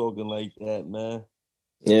Big for talking like that, man.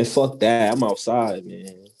 Yeah, fuck that. I'm outside,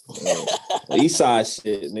 man. East Side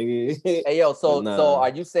shit, nigga. Hey yo, so Nah. so are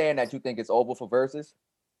you saying that you think it's over for verses?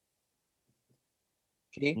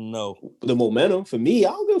 Key? No. The momentum for me, I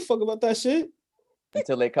don't give a fuck about that shit.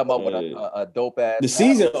 Until they come up with a dope ass. The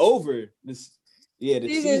season over. The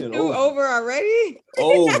Season 2 over already?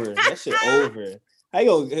 Over. That shit over. How you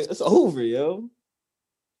gonna? It's over, yo.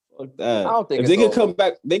 Fuck that. I don't think if it's they can over. come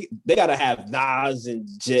back, they gotta have Nas and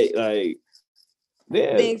Jay. Like,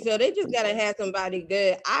 yeah. I think so. They just gotta have somebody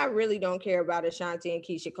good. I really don't care about Ashanti and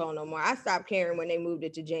Keisha Cole no more. I stopped caring when they moved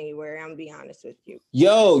it to January. I'm gonna be honest with you.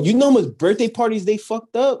 Yo, you know how much birthday parties they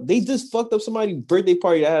fucked up? They just fucked up somebody's birthday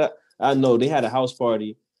party. I know they had a house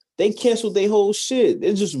party. They canceled their whole shit.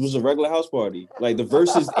 It just was a regular house party. Like the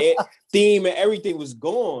verses theme and everything was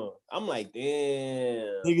gone. I'm like, damn.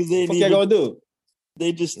 Niggas What ain't the fuck y'all even, gonna do?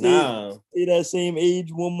 they just stay Nah. that same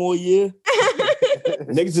age one more year.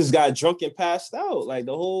 Niggas just got drunk and passed out. Like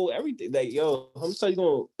the whole everything. Like, yo, how much are you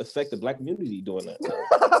gonna affect the black community doing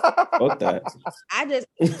that? Fuck that. I just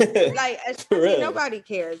like For real. nobody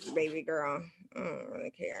cares, baby girl. I don't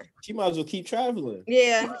really care. She might as well keep traveling.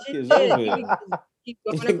 Yeah, she It's did. over. You can just keep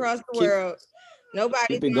going across the Keep- world. Nobody's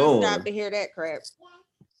keep it gonna going. stop to hear that crap.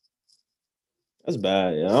 That's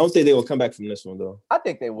bad. Yeah. I don't think they will come back from this one though. I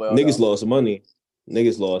think they will. Niggas lost money.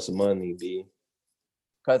 Niggas lost some money, B.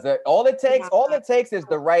 Because all it takes is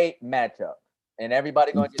the right matchup, and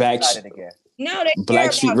everybody gonna get Back- excited again. No, they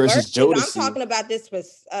Blackstreet care about versus verses. Jodeci. I'm talking about this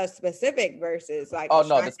specific verses. Like, Oh no,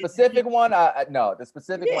 the Ashanti- specific one. No, the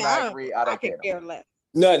specific one. I agree. I I don't could care. care less.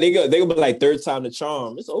 No, they gonna be like third time the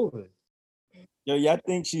charm. It's over. Yo, y'all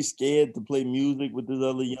think she's scared to play music with this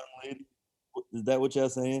other young lady? Is that what y'all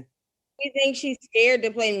saying? You think she's scared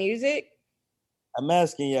to play music? I'm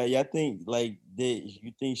asking y'all. Y'all think like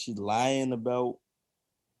you think she's lying about,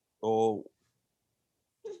 or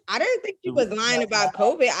I didn't think she was lying about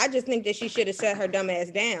COVID. I just think that she should have shut her dumb ass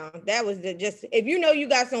down. That was just if you know you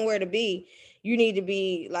got somewhere to be, you need to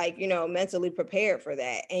be like, mentally prepared for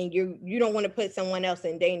that. And you don't want to put someone else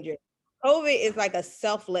in danger. COVID is like a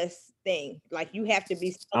selfless thing. Like you have to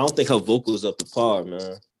be. I don't think her vocals up to par,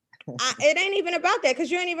 man. It ain't even about that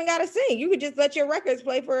because you ain't even got to sing. You could just let your records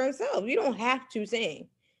play for themselves. You don't have to sing.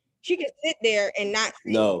 She could sit there and not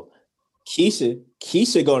sing. No.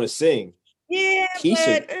 Keisha gonna sing. Yeah,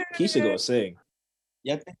 Keisha gonna sing.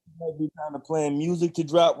 y'all think she might be trying to plan music to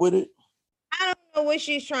drop with it? I don't know what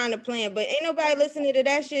she's trying to plan, but ain't nobody listening to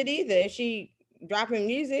that shit either. If she dropping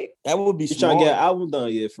music, That would be She's trying smart. to get an album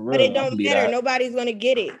done, yeah, for real. but it I don't believe matter. that. Nobody's gonna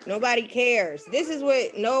get it. Nobody cares. This is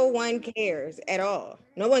what no one cares at all.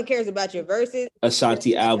 No one cares about your verses.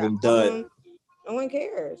 Ashanti album done. No one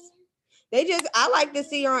cares. I like to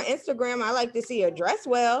see her on Instagram. I like to see her dress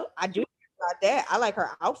well. I do care about that. I like her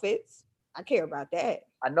outfits. I care about that.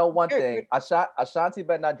 I know one Sure, thing. Ashanti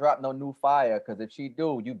better not drop no new fire, because if she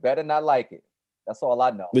do, you better not like it. That's all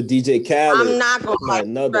I know. With DJ Khaled. I'm not gonna like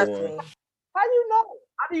another trust one. me How you know?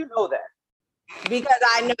 How do you know that? because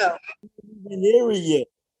I know. Didn't hear it yet.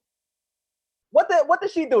 What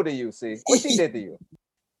did she do to you? See what she did to you.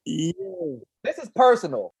 Yeah. This is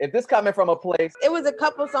personal. If this coming from a place, It was a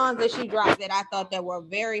couple songs that she dropped that I thought that were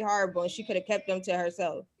very horrible, and she could have kept them to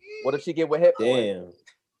herself. what if she get with Hit Boy?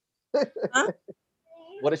 Damn. Huh?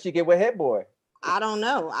 What if she get with Hit Boy? I don't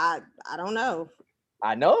know. I don't know.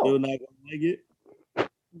 I know. Still not gonna like it.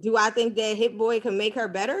 Do I think that Hit Boy can make her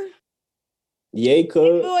better? Yay, Hit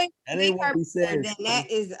could. Boy That make ain't her what we better, said. then that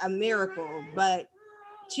is a miracle. But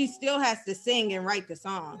she still has to sing and write the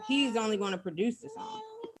song. He's only going to produce the song.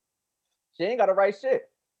 She ain't got to write shit.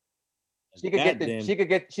 She could get the Goddamn.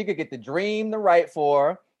 she could get the Dream to write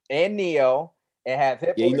for her and Neo and have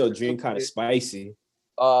Hit Yeah, you Boy know, produce Dream kind of it, spicy.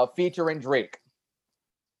 featuring Drake.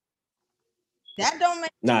 That don't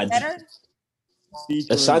make Nah, it better.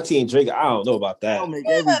 Featuring- Ashanti and Drake, I don't know about that. That'll make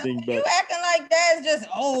everything You better. acting like that's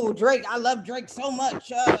just Drake. I love Drake so much.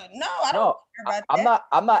 No, I don't No, care about I'm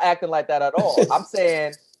that. not acting like that at all. I'm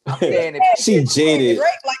saying I'm saying She jaded. Drake,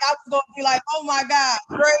 like I was gonna be like, oh my God,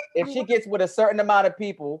 Drake. if she gets with a certain amount of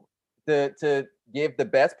people to give the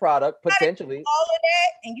best product, potentially. All of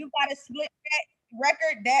that, and you gotta split that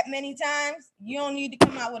record that many times, you don't need to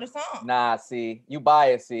come out with a song. Nah, see, you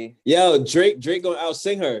biased, see. Yo, Drake gonna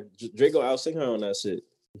outsing her. Drake gonna outsing her on that shit.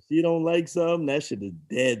 If she don't like something, that shit is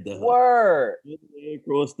dead to her. Word.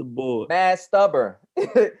 Across the board. Mad stubborn.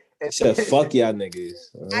 Said fuck y'all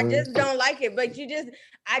niggas. I just don't like it, but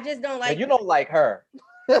I just don't like you don't like her.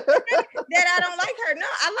 that I don't like her. No,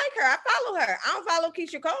 I like her. I follow her. I don't follow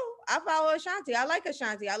Keisha Cole. I follow Ashanti. I like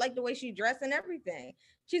Ashanti. I like the way she dressed and everything.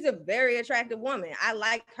 She's a very attractive woman. I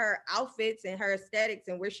like her outfits and her aesthetics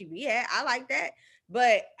and where she be at. I like that.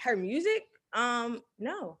 But her music,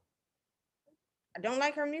 no. I don't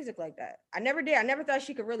like her music like that. I never did. I never thought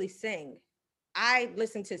she could really sing. I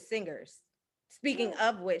listen to singers. Speaking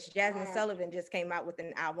of which, Jasmine Sullivan just came out with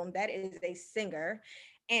an album. That is a singer,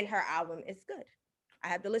 and her album is good. I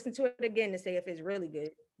have to listen to it again to say if it's really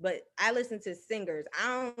good. But I listen to singers. I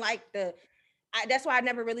don't like that's why I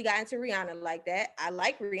never really got into Rihanna like that. I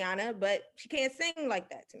like Rihanna, but she can't sing like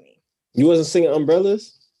that to me. You wasn't singing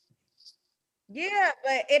Umbrellas? Yeah,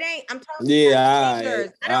 but it ain't. I'm talking about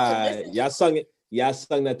singers. I don't listen. Y'all sung it. Y'all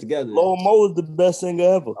sung that together. Lil Mo is the best singer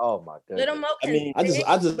ever. Oh my goodness. Little Mo I mean,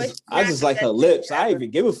 I just like her lips. I ain't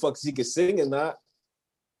even give a fuck if she can sing or not.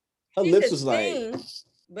 Her lips was like,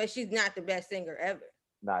 but she's not the best singer ever.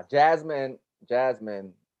 Nah, Jasmine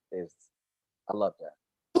is. I love that.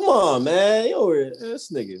 Come on, man. Yo,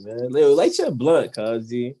 this nigga, man. Yo, light your blunt, cuz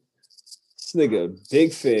G. This nigga,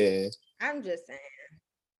 big fan. I'm just saying.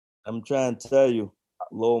 I'm trying to tell you,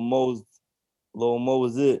 Lil Mo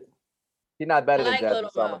is it. She's not better than Jasmine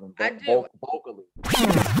Sullivan. I do. Vocally.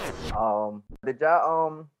 Did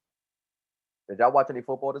y'all watch any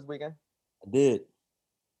football this weekend? I did.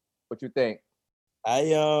 What you think?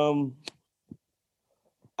 I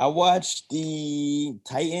watched the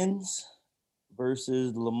Titans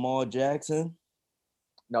versus Lamar Jackson.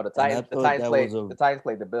 No, the Titans played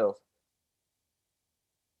the Bills.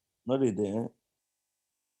 No, they didn't.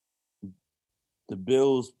 The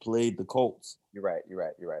Bills played the Colts. You're right.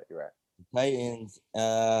 Titans,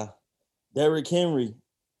 Derrick Henry.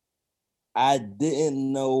 I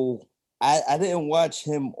didn't know. I didn't watch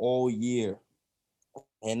him all year,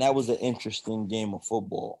 and that was an interesting game of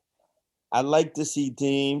football. I like to see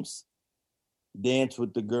teams dance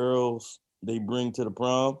with the girls they bring to the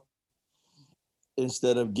prom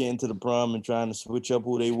instead of getting to the prom and trying to switch up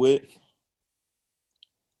who they with.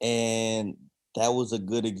 And that was a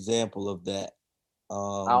good example of that.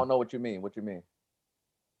 I don't know what you mean. What you mean?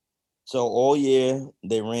 So all year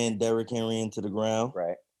they ran Derrick Henry into the ground.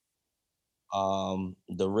 Right.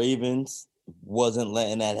 The Ravens wasn't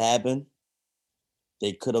letting that happen.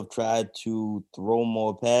 They could have tried to throw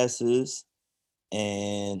more passes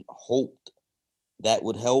and hoped that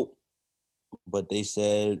would help. But they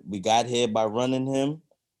said, we got here by running him.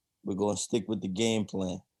 We're going to stick with the game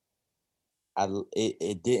plan.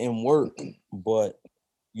 It didn't work, but,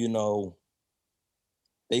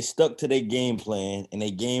 they stuck to their game plan, and their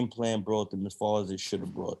game plan brought them as far as it should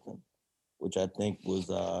have brought them, which I think was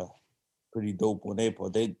pretty dope on their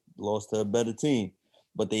part. They lost to a better team,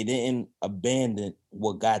 but they didn't abandon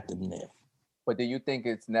what got them there. But do you think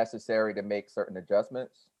it's necessary to make certain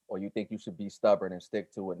adjustments, or you think you should be stubborn and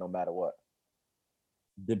stick to it no matter what?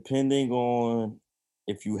 Depending on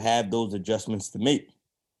if you have those adjustments to make.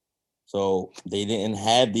 So they didn't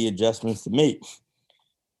have the adjustments to make.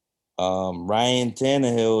 Ryan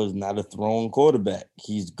Tannehill is not a thrown quarterback.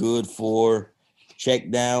 He's good for check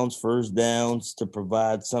downs, first downs, to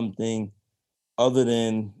provide something other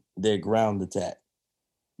than their ground attack.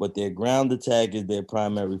 But their ground attack is their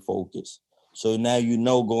primary focus. So now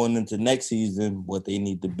going into next season what they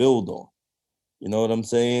need to build on. You know what I'm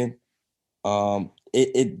saying?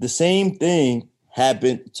 The same thing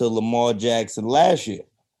happened to Lamar Jackson last year.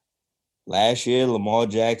 Last year, Lamar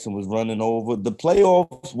Jackson was running over the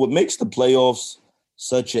playoffs. What makes the playoffs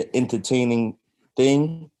such an entertaining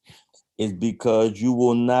thing is because you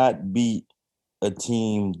will not beat a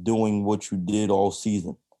team doing what you did all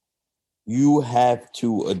season. You have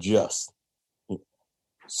to adjust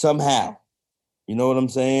somehow. You know what I'm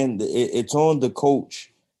saying? It's on the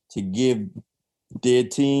coach to give their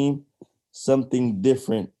team something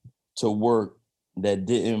different to work that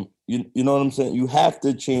didn't. You know what I'm saying? You have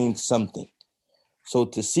to change something. So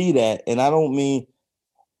to see that, and I don't mean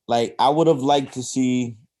like I would have liked to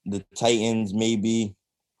see the Titans maybe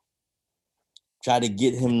try to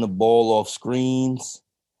get him the ball off screens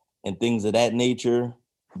and things of that nature,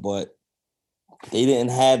 but they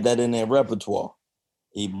didn't have that in their repertoire.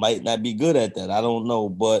 He might not be good at that. I don't know,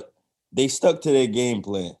 but they stuck to their game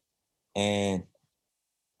plan. And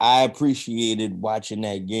I appreciated watching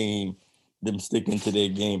that game, them sticking to their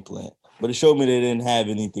game plan. But it showed me they didn't have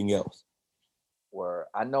anything else. Where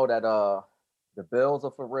I know that the Bills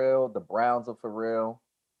are for real, the Browns are for real.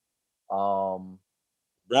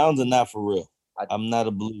 Browns are not for real. I'm not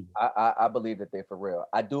a believer. I believe that they're for real.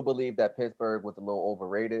 I do believe that Pittsburgh was a little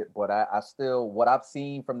overrated, but I still, what I've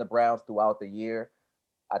seen from the Browns throughout the year,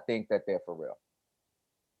 I think that they're for real.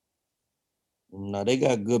 No, they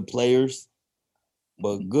got good players,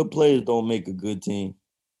 but good players don't make a good team.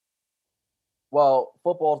 Well,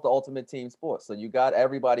 football is the ultimate team sport. So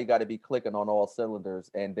everybody got to be clicking on all cylinders.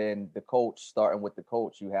 And then the coach, starting with the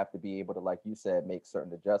coach, you have to be able to, like you said, make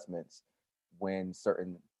certain adjustments when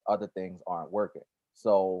certain other things aren't working.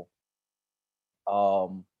 So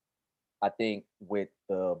I think with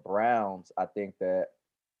the Browns, I think that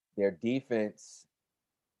their defense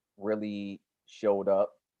really showed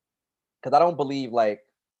up. Because I don't believe,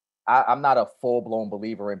 I'm not a full-blown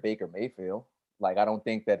believer in Baker Mayfield. Like, I don't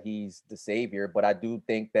think that he's the savior, but I do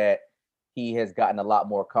think that he has gotten a lot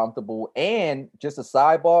more comfortable. And just a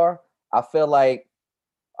sidebar, I feel like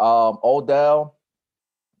Odell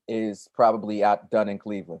is probably outdone in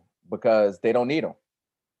Cleveland because they don't need him.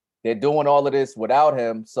 They're doing all of this without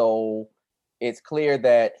him, so it's clear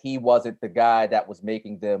that he wasn't the guy that was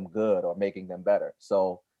making them good or making them better.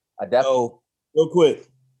 So I definitely... Oh, real quick.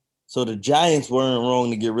 So the Giants weren't wrong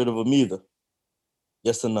to get rid of him either.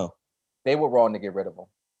 Yes or no? They were wrong to get rid of him.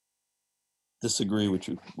 Disagree with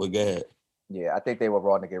you. Well, go ahead. Yeah, I think they were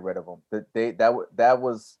wrong to get rid of him. That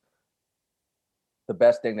was the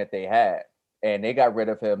best thing that they had. And they got rid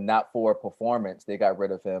of him not for performance. They got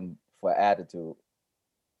rid of him for attitude.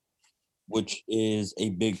 Which is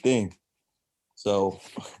a big thing. So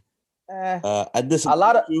I disagree.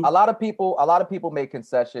 A lot of people make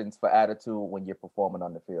concessions for attitude when you're performing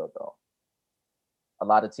on the field, though. A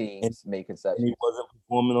lot of teams make concessions. He wasn't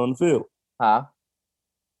performing on the field. Huh?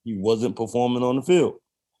 He wasn't performing on the field.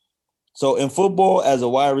 So in football, as a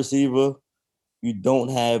wide receiver, you don't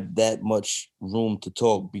have that much room to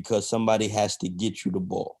talk because somebody has to get you the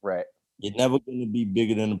ball. Right. You're never going to be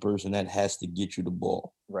bigger than the person that has to get you the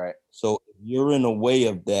ball. Right. So if you're in a way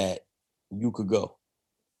of that, you could go.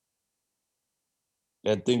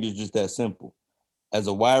 I think it's just that simple. As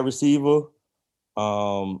a wide receiver,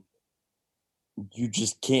 you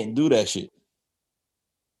just can't do that shit.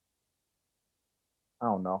 I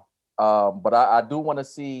don't know. But I do want to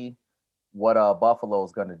see what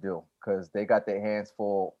Buffalo's going to do because they got their hands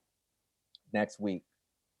full next week.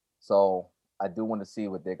 So I do want to see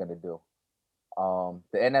what they're going to do.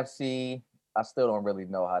 The NFC, I still don't really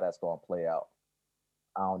know how that's going to play out.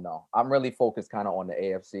 I don't know. I'm really focused kind of on the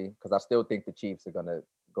AFC because I still think the Chiefs are going to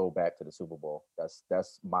go back to the Super Bowl.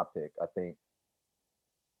 That's my pick. I think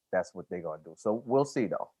that's what they're going to do. So we'll see,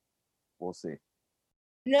 though. We'll see.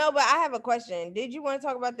 No, but I have a question. Did you want to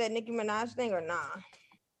talk about that Nicki Minaj thing or nah?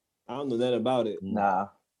 I don't know that about it. Nah.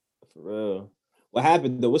 For real. What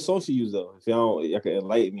happened, though? What song she used, though? If y'all can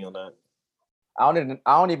enlighten me on that. I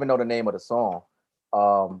don't even know the name of the song.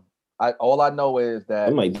 All I know is that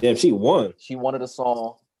I'm like, damn, she won. She wanted a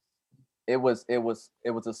song. It was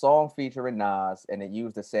a song featuring Nas, and it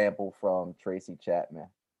used a sample from Tracy Chapman,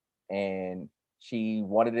 and she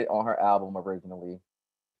wanted it on her album originally.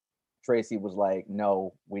 Tracy was like,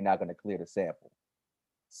 "No, we're not going to clear the sample."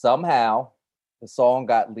 Somehow, the song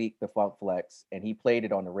got leaked to Funk Flex, and he played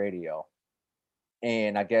it on the radio.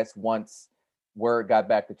 And I guess once word got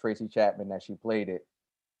back to Tracy Chapman that she played it,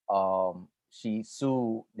 she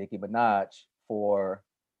sued Nicki Minaj for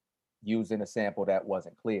using a sample that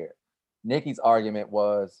wasn't cleared. Nicki's argument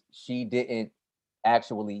was she didn't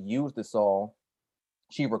actually use the song.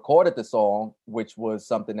 She recorded the song, which was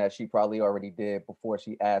something that she probably already did before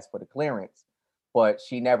she asked for the clearance, but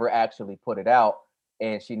she never actually put it out,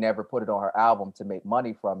 and she never put it on her album to make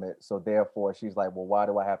money from it. So therefore, she's like, well, why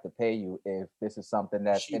do I have to pay you if this is something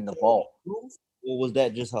that's in the vault? Or was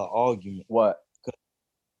that just her argument? What?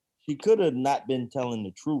 She could have not been telling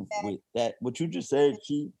the truth with that. What you just said,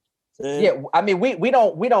 she said. Yeah, I mean, we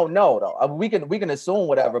don't know though. We can assume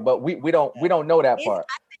whatever, but we don't know that part.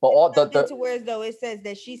 But all the to where as though it says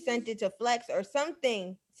that she sent it to Flex or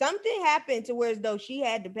something. Something happened to where as though she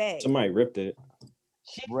had to pay. Somebody ripped it.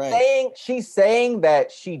 She's saying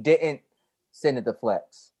that she didn't send it to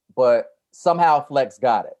Flex, but somehow Flex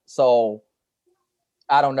got it. So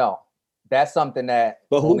I don't know. That's something that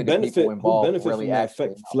but only the people involved really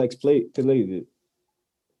actually Flex played it.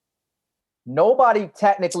 Nobody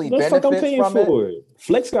technically benefits from it.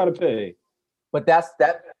 Flex gotta pay. But that's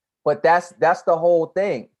the whole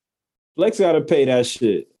thing. Flex gotta pay that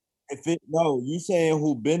shit. You saying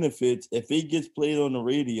who benefits? If it gets played on the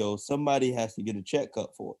radio, somebody has to get a check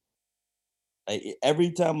cut for it. Like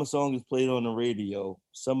every time a song is played on the radio,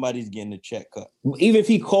 somebody's getting a check cut. Even if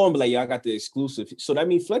he called and be like, "Y'all got the exclusive," so that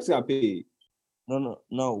means Flex got paid. No.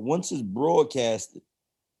 Once it's broadcasted,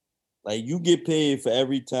 like you get paid for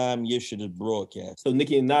every time your shit is broadcast. So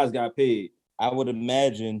Nicki and Nas got paid. I would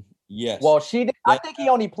imagine, yes. Well, she did. I think he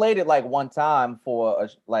only played it like one time for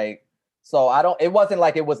so I don't. It wasn't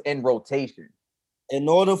like it was in rotation. In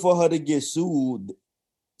order for her to get sued,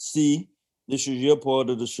 see, this is your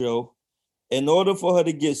part of the show. In order for her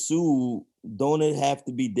to get sued, don't it have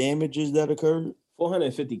to be damages that occurred?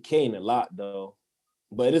 $450K ain't a lot though,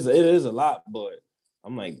 but it is a lot. But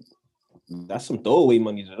I'm like, that's some throwaway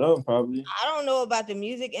money to them probably. I don't know about the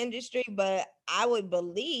music industry, but I would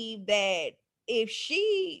believe that if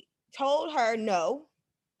she told her no,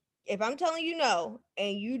 if I'm telling you no,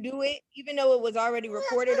 and you do it, even though it was already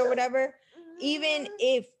recorded or whatever, even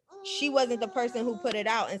if she wasn't the person who put it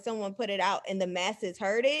out and someone put it out and the masses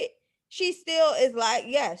heard it, she still is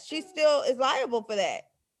she still is liable for that.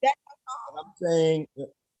 I'm saying,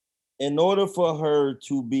 in order for her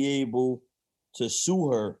to be able to sue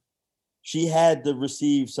her, she had to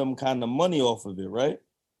receive some kind of money off of it, right?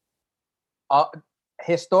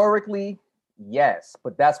 Historically, yes,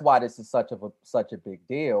 but that's why this is such a big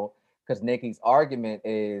deal. Because Nicki's argument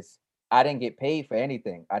is, I didn't get paid for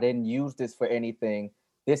anything. I didn't use this for anything.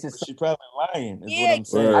 This is she's probably lying. Is what I'm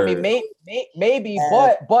saying. I mean, maybe,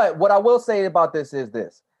 but what I will say about this is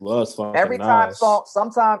this: every time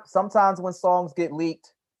sometimes when songs get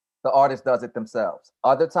leaked, the artist does it themselves.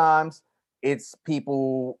 Other times, it's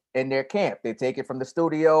people in their camp. They take it from the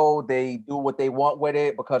studio. They do what they want with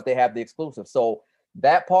it because they have the exclusive. So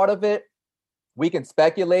that part of it, we can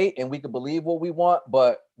speculate and we can believe what we want,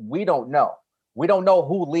 but we don't know. We don't know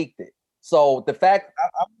who leaked it. So the fact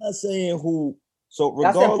I'm not saying who. So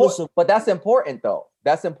regardless but that's important though.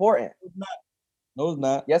 That's important. No, it's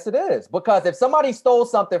not. Yes, it is. Because if somebody stole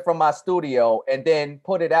something from my studio and then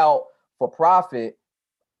put it out for profit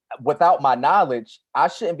without my knowledge, I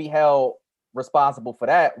shouldn't be held responsible for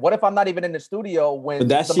that. What if I'm not even in the studio when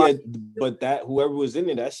whoever was in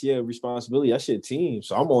it, that's your responsibility. That's your team.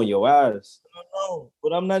 So I'm on your ass. No,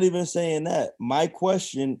 but I'm not even saying that. My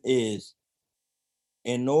question is,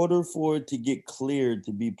 in order for it to get cleared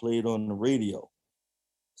to be played on the radio,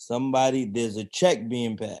 there's a check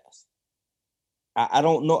being passed. I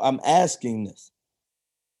don't know. I'm asking this.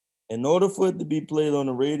 In order for it to be played on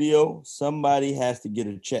the radio, somebody has to get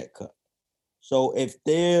a check cut. So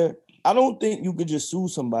I don't think you could just sue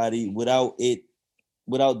somebody without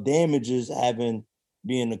damages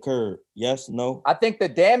being occurred. Yes, no? I think the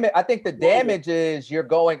damage is you're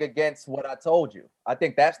going against what I told you. I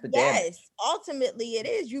think that's the damage. Yes, ultimately it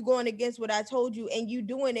is. You going against what I told you and you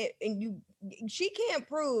doing it, and she can't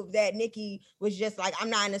prove that Nicki was just like, I'm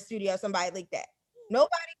not in the studio, somebody leaked that. Nobody.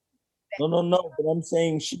 No. But I'm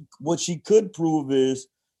saying what she could prove is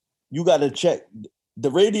you got to check. The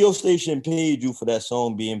radio station paid you for that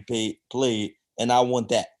song being played, and I want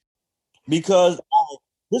that. Because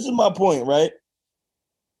this is my point, right?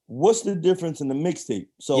 What's the difference in the mixtape?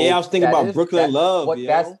 So I was thinking about Brooklyn Love.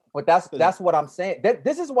 That's what I'm saying.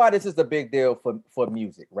 This is why this is a big deal for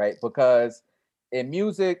music, right? Because in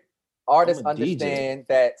music, artists understand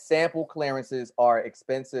that sample clearances are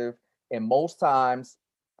expensive, and most times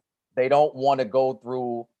they don't want to go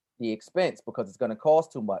through the expense because it's going to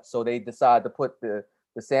cost too much. So they decide to put the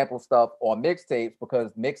sample stuff on mixtapes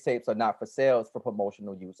because mixtapes are not for sales, for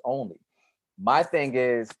promotional use only. My thing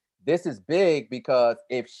is, this is big because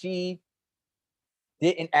if she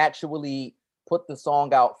didn't actually put the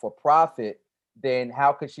song out for profit, then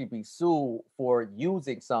how could she be sued for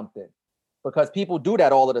using something? Because people do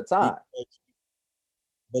that all of the time.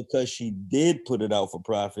 Because she did put it out for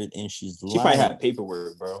profit and she probably had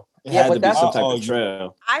paperwork, bro. It Yeah, had but to be that's some type of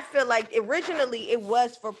trail. I feel like originally it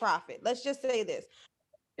was for profit. Let's just say this.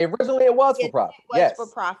 Originally it was for profit. Yes, for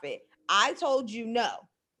profit. I told you no.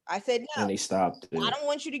 I said no. And they stopped it. I don't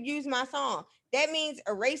want you to use my song. That means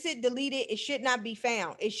erase it, delete it. It should not be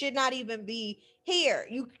found. It should not even be here.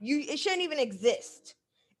 It shouldn't even exist.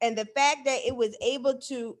 And the fact that it was able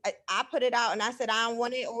to, I put it out and I said, I don't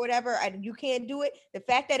want it or whatever. You can't do it. The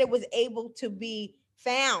fact that it was able to be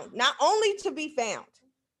found, not only to be found,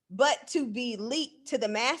 but to be leaked to the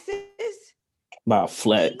masses. By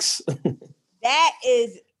Flex. That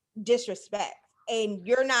is disrespect. And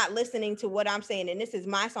you're not listening to what I'm saying. And this is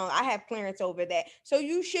my song. I have clearance over that. So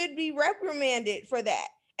you should be reprimanded for that.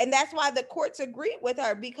 And that's why the courts agreed with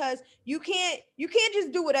her, because you can't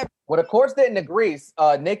just do whatever. Well, the courts didn't agree.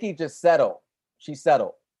 Nicki just settled. She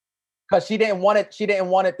settled. because she didn't want it. She didn't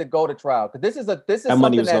want it to go to trial. Because this is that something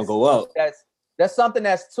money was gonna go up. That's something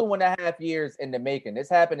that's 2.5 years in the making. This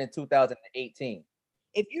happened in 2018.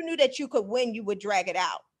 If you knew that you could win, you would drag it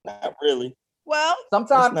out. Not really. Well,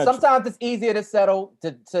 sometimes it's easier to settle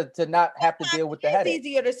to not have to deal with the headache. It's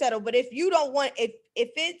easier to settle, but if you don't want, if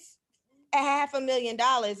it's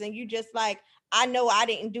 $500,000 and you just like, I know I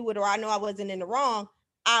didn't do it, or I know I wasn't in the wrong,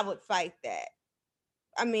 I would fight that.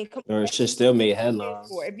 I mean, or it should still make headlines.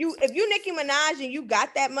 If you Nicki Minaj and you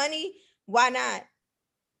got that money, why not?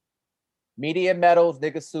 Media meddles,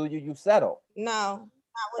 niggas sue you, you settle. No, not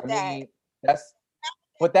with that. Mean,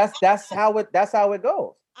 that's how it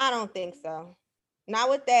goes. I don't think so. Not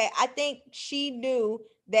with that. I think she knew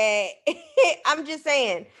that. I'm just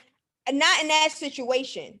saying, not in that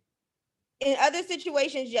situation. In other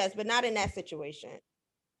situations, yes, but not in that situation.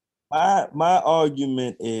 My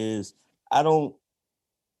argument is I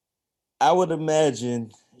would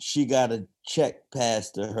imagine she got a check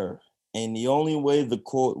passed to her. And the only way the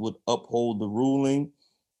court would uphold the ruling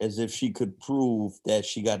is if she could prove that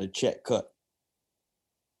she got a check cut.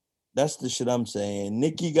 That's the shit I'm saying.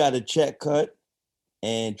 Nicki got a check cut,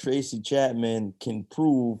 and Tracy Chapman can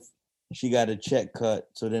prove she got a check cut,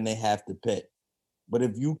 so then they have to pay. But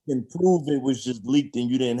if you can prove it was just leaked and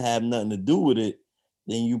you didn't have nothing to do with it,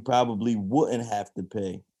 then you probably wouldn't have to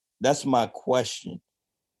pay. That's my question.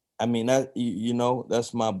 I mean,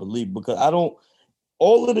 that's my belief, because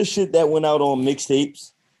all of the shit that went out on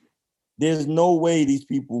mixtapes, there's no way these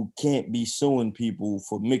people can't be suing people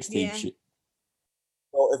for mixtape shit.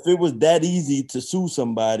 So if it was that easy to sue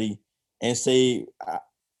somebody and say,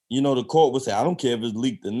 the court would say, I don't care if it's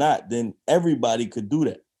leaked or not, then everybody could do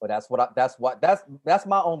that. But that's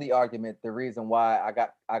my only argument. The reason why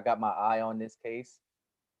I got my eye on this case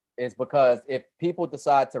is because if people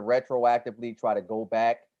decide to retroactively try to go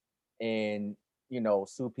back and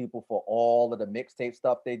sue people for all of the mixtape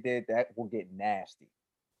stuff they did, that will get nasty.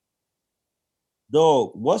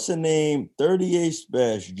 Dog, what's the name? 38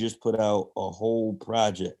 Special just put out a whole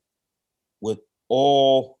project with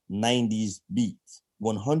all 90s beats,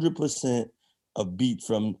 100% of beats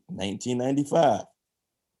from 1995.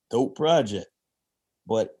 Dope project.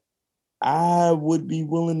 But I would be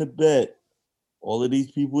willing to bet all of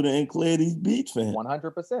these people didn't clear these beats for him.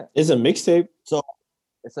 100%. It's a mixtape. So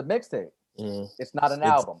it's a mixtape. It's not an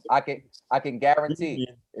album. I can guarantee.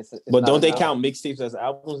 But don't they count mixtapes as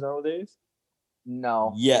albums nowadays?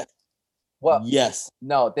 No. Yes. Well, yes.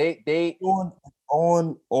 No, they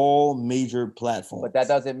on all major platforms. But that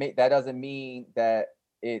doesn't mean that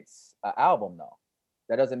it's an album, though.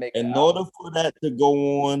 That doesn't make in order for that to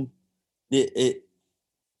go on, it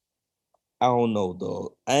I don't know,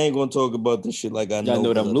 dog. I ain't gonna talk about this shit like I know. I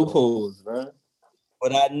know them loopholes, bro.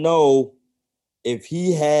 But I know if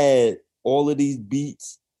he had all of these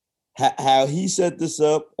beats, how he set this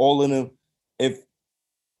up, all of them, if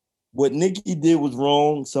what Nicki did was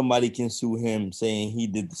wrong, somebody can sue him saying he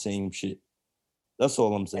did the same shit. That's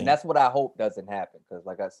all I'm saying. And that's what I hope doesn't happen, because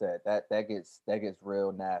like I said, that gets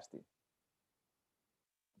real nasty.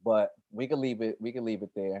 But we can leave it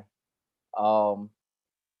there.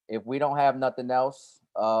 If we don't have nothing else,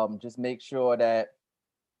 just make sure that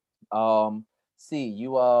you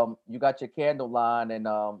got your candle line, and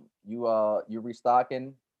you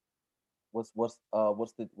restocking. What's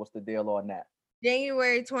the deal on that?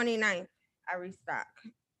 January 29th, I restock.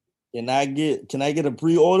 Can I get a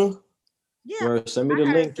pre-order? Yeah, or send me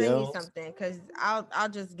the link, send you something, because I'll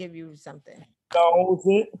just give you something. Our own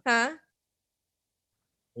scent? Huh?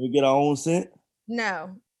 We get our own scent?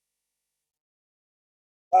 No.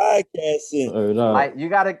 Podcast scent. Like you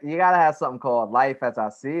gotta have something called Life as I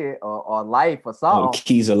See It, or Life or something. Oh,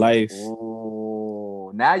 Keys of Life.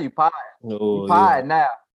 Ooh, now you pie. Oh, you pie now.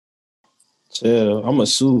 Chill. I'm a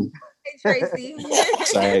sue. Hey Tracy.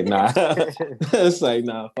 It's like nah. It's like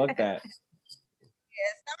nah. Fuck that.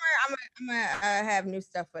 Yeah, summer. I'm gonna have new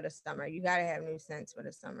stuff for the summer. You gotta have new scents for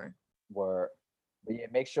the summer. Word. But yeah,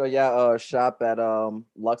 make sure y'all shop at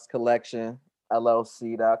Lux Collection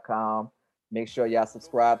LLC.com. Make sure y'all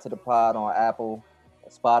subscribe to the pod on Apple,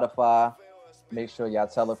 Spotify. Make sure y'all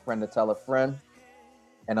tell a friend to tell a friend.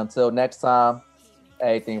 And until next time,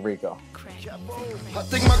 everything Rico. I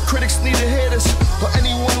think my critics need to hear this, or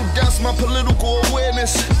anyone who doubts my political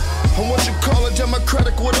awareness. I'm what you call a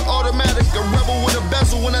democratic with an automatic, a rebel with a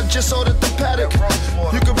bezel when I just ordered the paddock.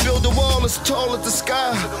 You can build a wall as tall as the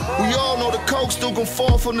sky. We all know the coke still gon'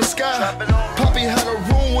 fall from the sky. Poppy had a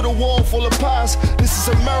room with a wall full of pies. This is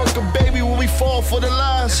America, baby, when we fall for the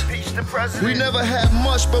lies. We never had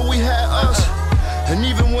much, but we had us. And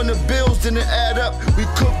even when the bills didn't add up, we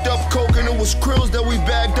cooked up coke and it was krills that we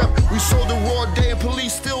bagged up. We sold the raw day and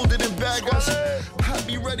police still didn't bag us. I'd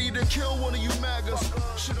be ready to kill one of you maggots.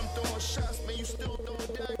 Shit, I'm throwing shots, man, you still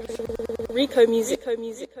throwing daggers. Rico music.